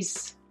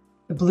Vicky's,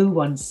 the blue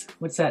ones.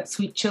 What's that?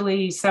 Sweet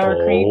chili,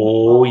 sour cream?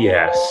 Oh,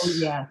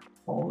 yes.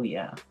 Oh,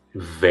 yeah.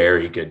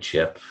 Very good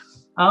chip.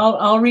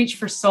 I'll reach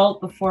for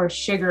salt before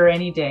sugar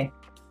any day.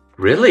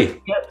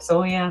 Really? Yep.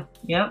 So, yeah.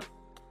 Yep.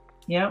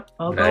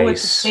 I'll go with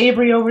the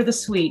savory over the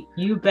sweet.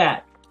 You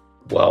bet.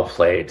 Well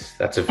played.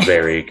 That's a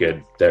very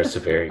good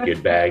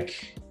bag.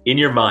 In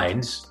your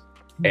minds,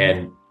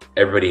 and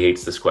everybody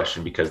hates this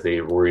question because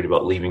they're worried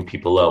about leaving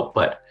people out,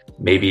 but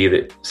maybe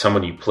that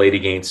someone you played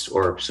against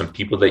or some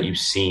people that you've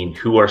seen,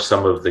 who are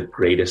some of the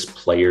greatest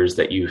players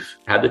that you've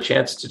had the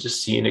chance to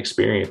just see and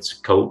experience,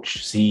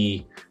 coach,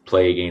 see,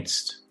 play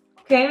against?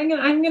 Okay,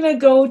 I'm gonna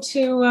go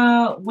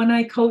to when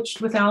I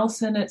coached with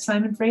Allison at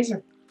Simon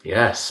Fraser.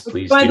 Yes,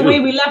 please By do. the way,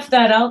 we left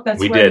that out. That's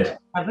we where did.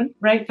 Heaven,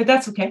 right? But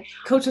that's okay.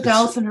 Coach with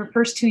Allison her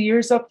first 2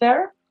 years up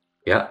there.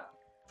 Yeah.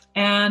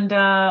 And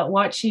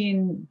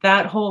watching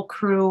that whole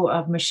crew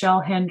of Michelle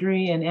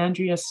Hendry and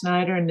Andrea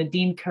Snyder and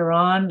Nadine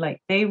Caron, like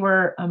they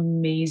were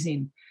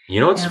amazing.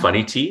 You know what's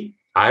funny, T?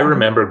 I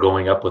remember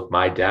going up with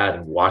my dad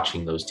and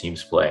watching those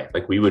teams play.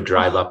 Like we would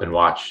drive up and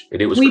watch.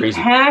 It was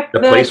crazy. The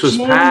place was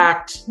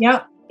packed.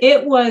 Yeah,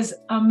 it was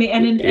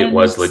amazing. It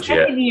was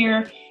legit. Second year,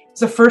 it was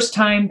the first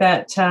time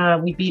that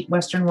we beat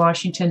Western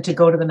Washington to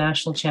go to the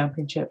national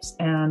championships.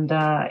 And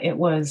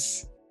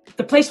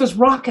the place was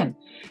rocking.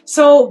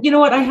 So, you know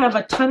what? I have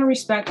a ton of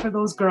respect for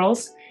those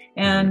girls.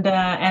 And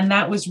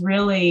that was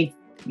really,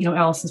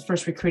 Allison's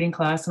first recruiting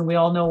class. And we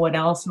all know what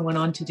Allison went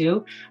on to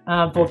do,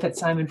 both at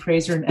Simon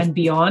Fraser and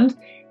beyond.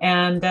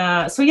 And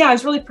so, yeah, I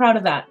was really proud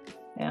of that.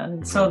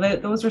 And so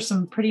those are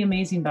some pretty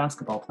amazing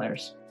basketball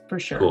players, for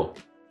sure. Cool.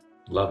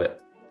 Love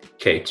it.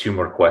 Okay, 2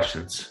 more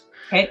questions.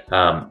 Okay.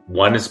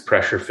 One is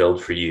pressure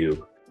filled for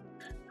you.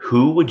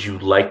 Who would you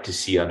like to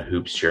see on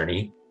Hoop's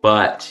journey?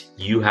 But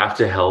you have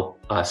to help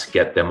us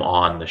get them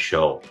on the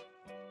show.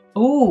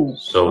 Oh,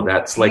 so okay.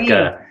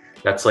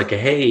 That's like a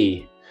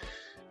hey,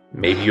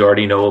 maybe you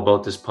already know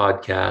about this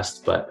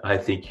podcast, but I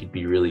think you'd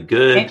be really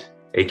good. Okay.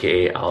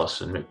 AKA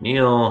Allison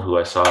McNeil, who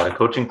I saw at a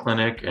coaching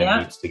clinic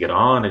and needs to get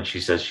on, and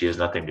she says she has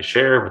nothing to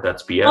share, but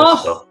that's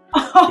BS.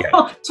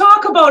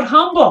 Talk about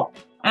humble.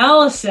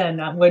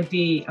 Allison would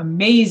be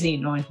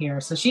amazing on here.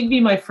 So she'd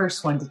be my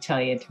first one to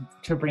tell you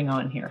to bring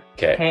on here.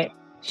 Okay.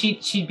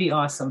 She'd be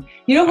awesome.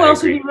 You know who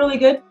else would be really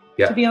good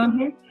to be on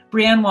here?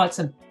 Brianne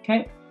Watson.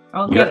 Okay.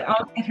 I'll get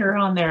her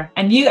on there.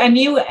 And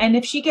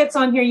if she gets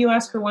on here, you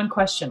ask her one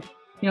question.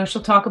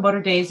 She'll talk about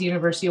her days at the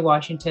University of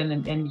Washington,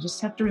 and you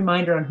just have to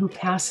remind her on who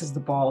passes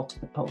the ball to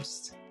the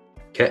posts.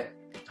 Okay.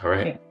 All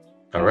right. Okay.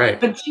 All right.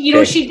 But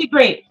she'd be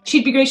great.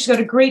 She'd be great. She's got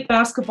a great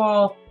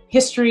basketball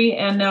history,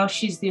 and now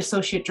she's the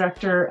associate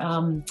director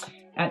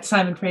at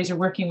Simon Fraser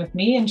working with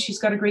me, and she's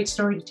got a great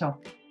story to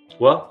tell.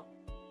 Well,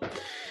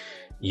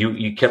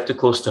 you kept it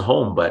close to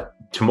home, but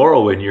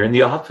tomorrow when you're in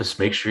the office,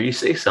 make sure you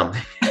say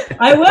something.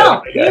 I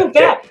will. You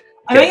bet.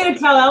 And I'm going to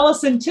tell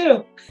Allison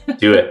too.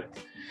 Do it.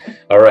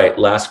 All right.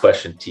 Last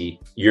question, T.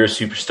 You're a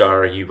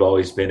superstar. You've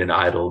always been an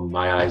idol in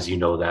my eyes. You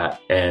know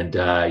that. And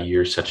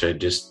you're such a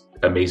just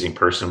amazing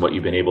person, what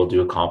you've been able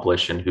to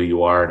accomplish and who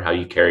you are and how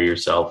you carry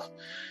yourself.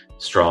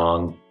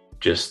 Strong,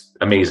 just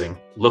amazing.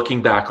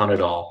 Looking back on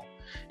it all,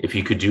 if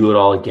you could do it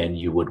all again,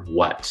 you would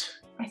what?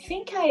 I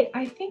think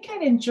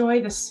I'd enjoy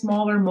the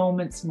smaller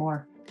moments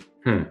more.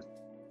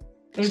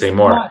 Say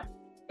more.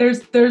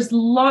 There's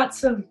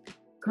lots of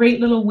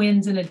great little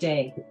wins in a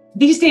day.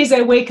 These days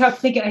I wake up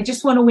thinking, I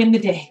just want to win the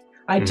day.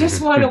 I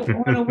just want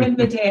to win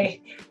the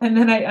day. And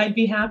then I'd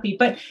be happy.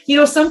 But,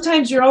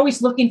 sometimes you're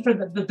always looking for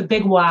the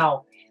big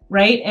wow,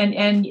 right?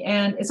 And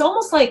it's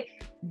almost like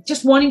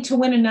just wanting to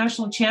win a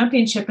national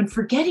championship and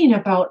forgetting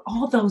about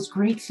all those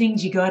great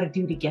things you got to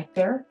do to get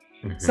there.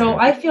 So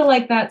I feel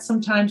like that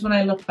sometimes when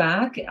I look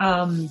back,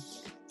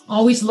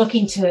 always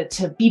looking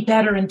to be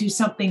better and do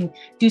something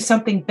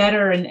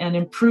better and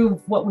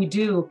improve what we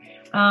do.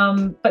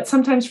 But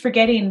sometimes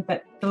forgetting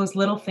that those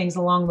little things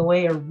along the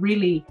way are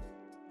really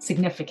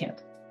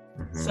significant.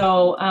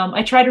 So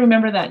I try to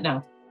remember that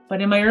now.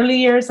 But in my early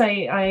years,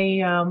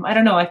 I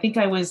don't know. I think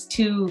I was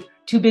too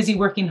busy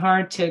working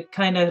hard to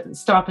kind of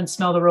stop and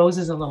smell the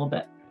roses a little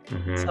bit.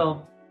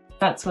 So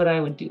that's what I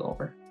would do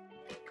over.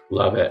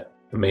 Love it.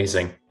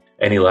 Amazing.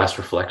 Any last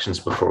reflections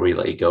before we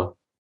let you go?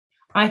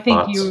 I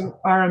think you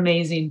are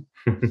amazing.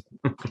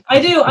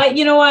 I do.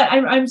 You know what?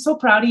 I'm so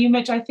proud of you,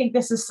 Mitch. I think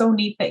this is so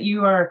neat that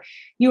you are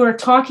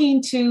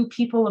talking to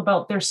people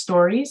about their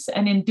stories.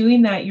 And in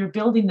doing that, you're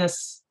building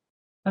this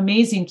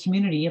amazing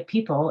community of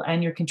people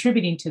and you're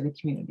contributing to the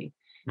community.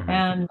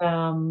 And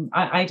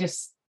I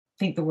just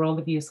think the world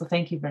of you. So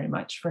thank you very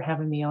much for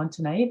having me on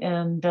tonight.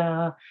 And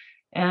I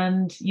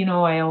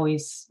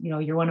always,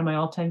 you're one of my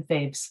all-time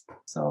faves.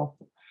 So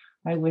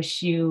I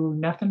wish you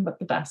nothing but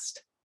the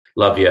best.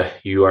 Love you.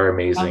 You are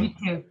amazing. Love you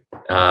too.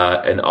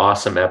 An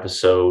awesome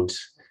episode.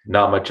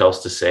 Not much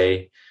else to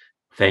say.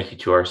 Thank you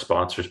to our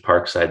sponsors,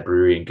 Parkside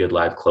Brewery and Good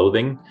Live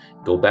Clothing.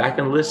 Go back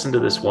and listen to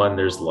this one.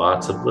 There's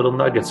lots of little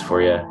nuggets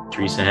for you.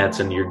 Theresa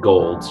Hanson, your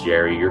golds.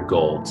 Jerry, your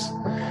golds.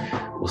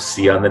 We'll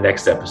see you on the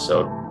next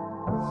episode.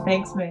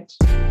 Thanks, Mitch.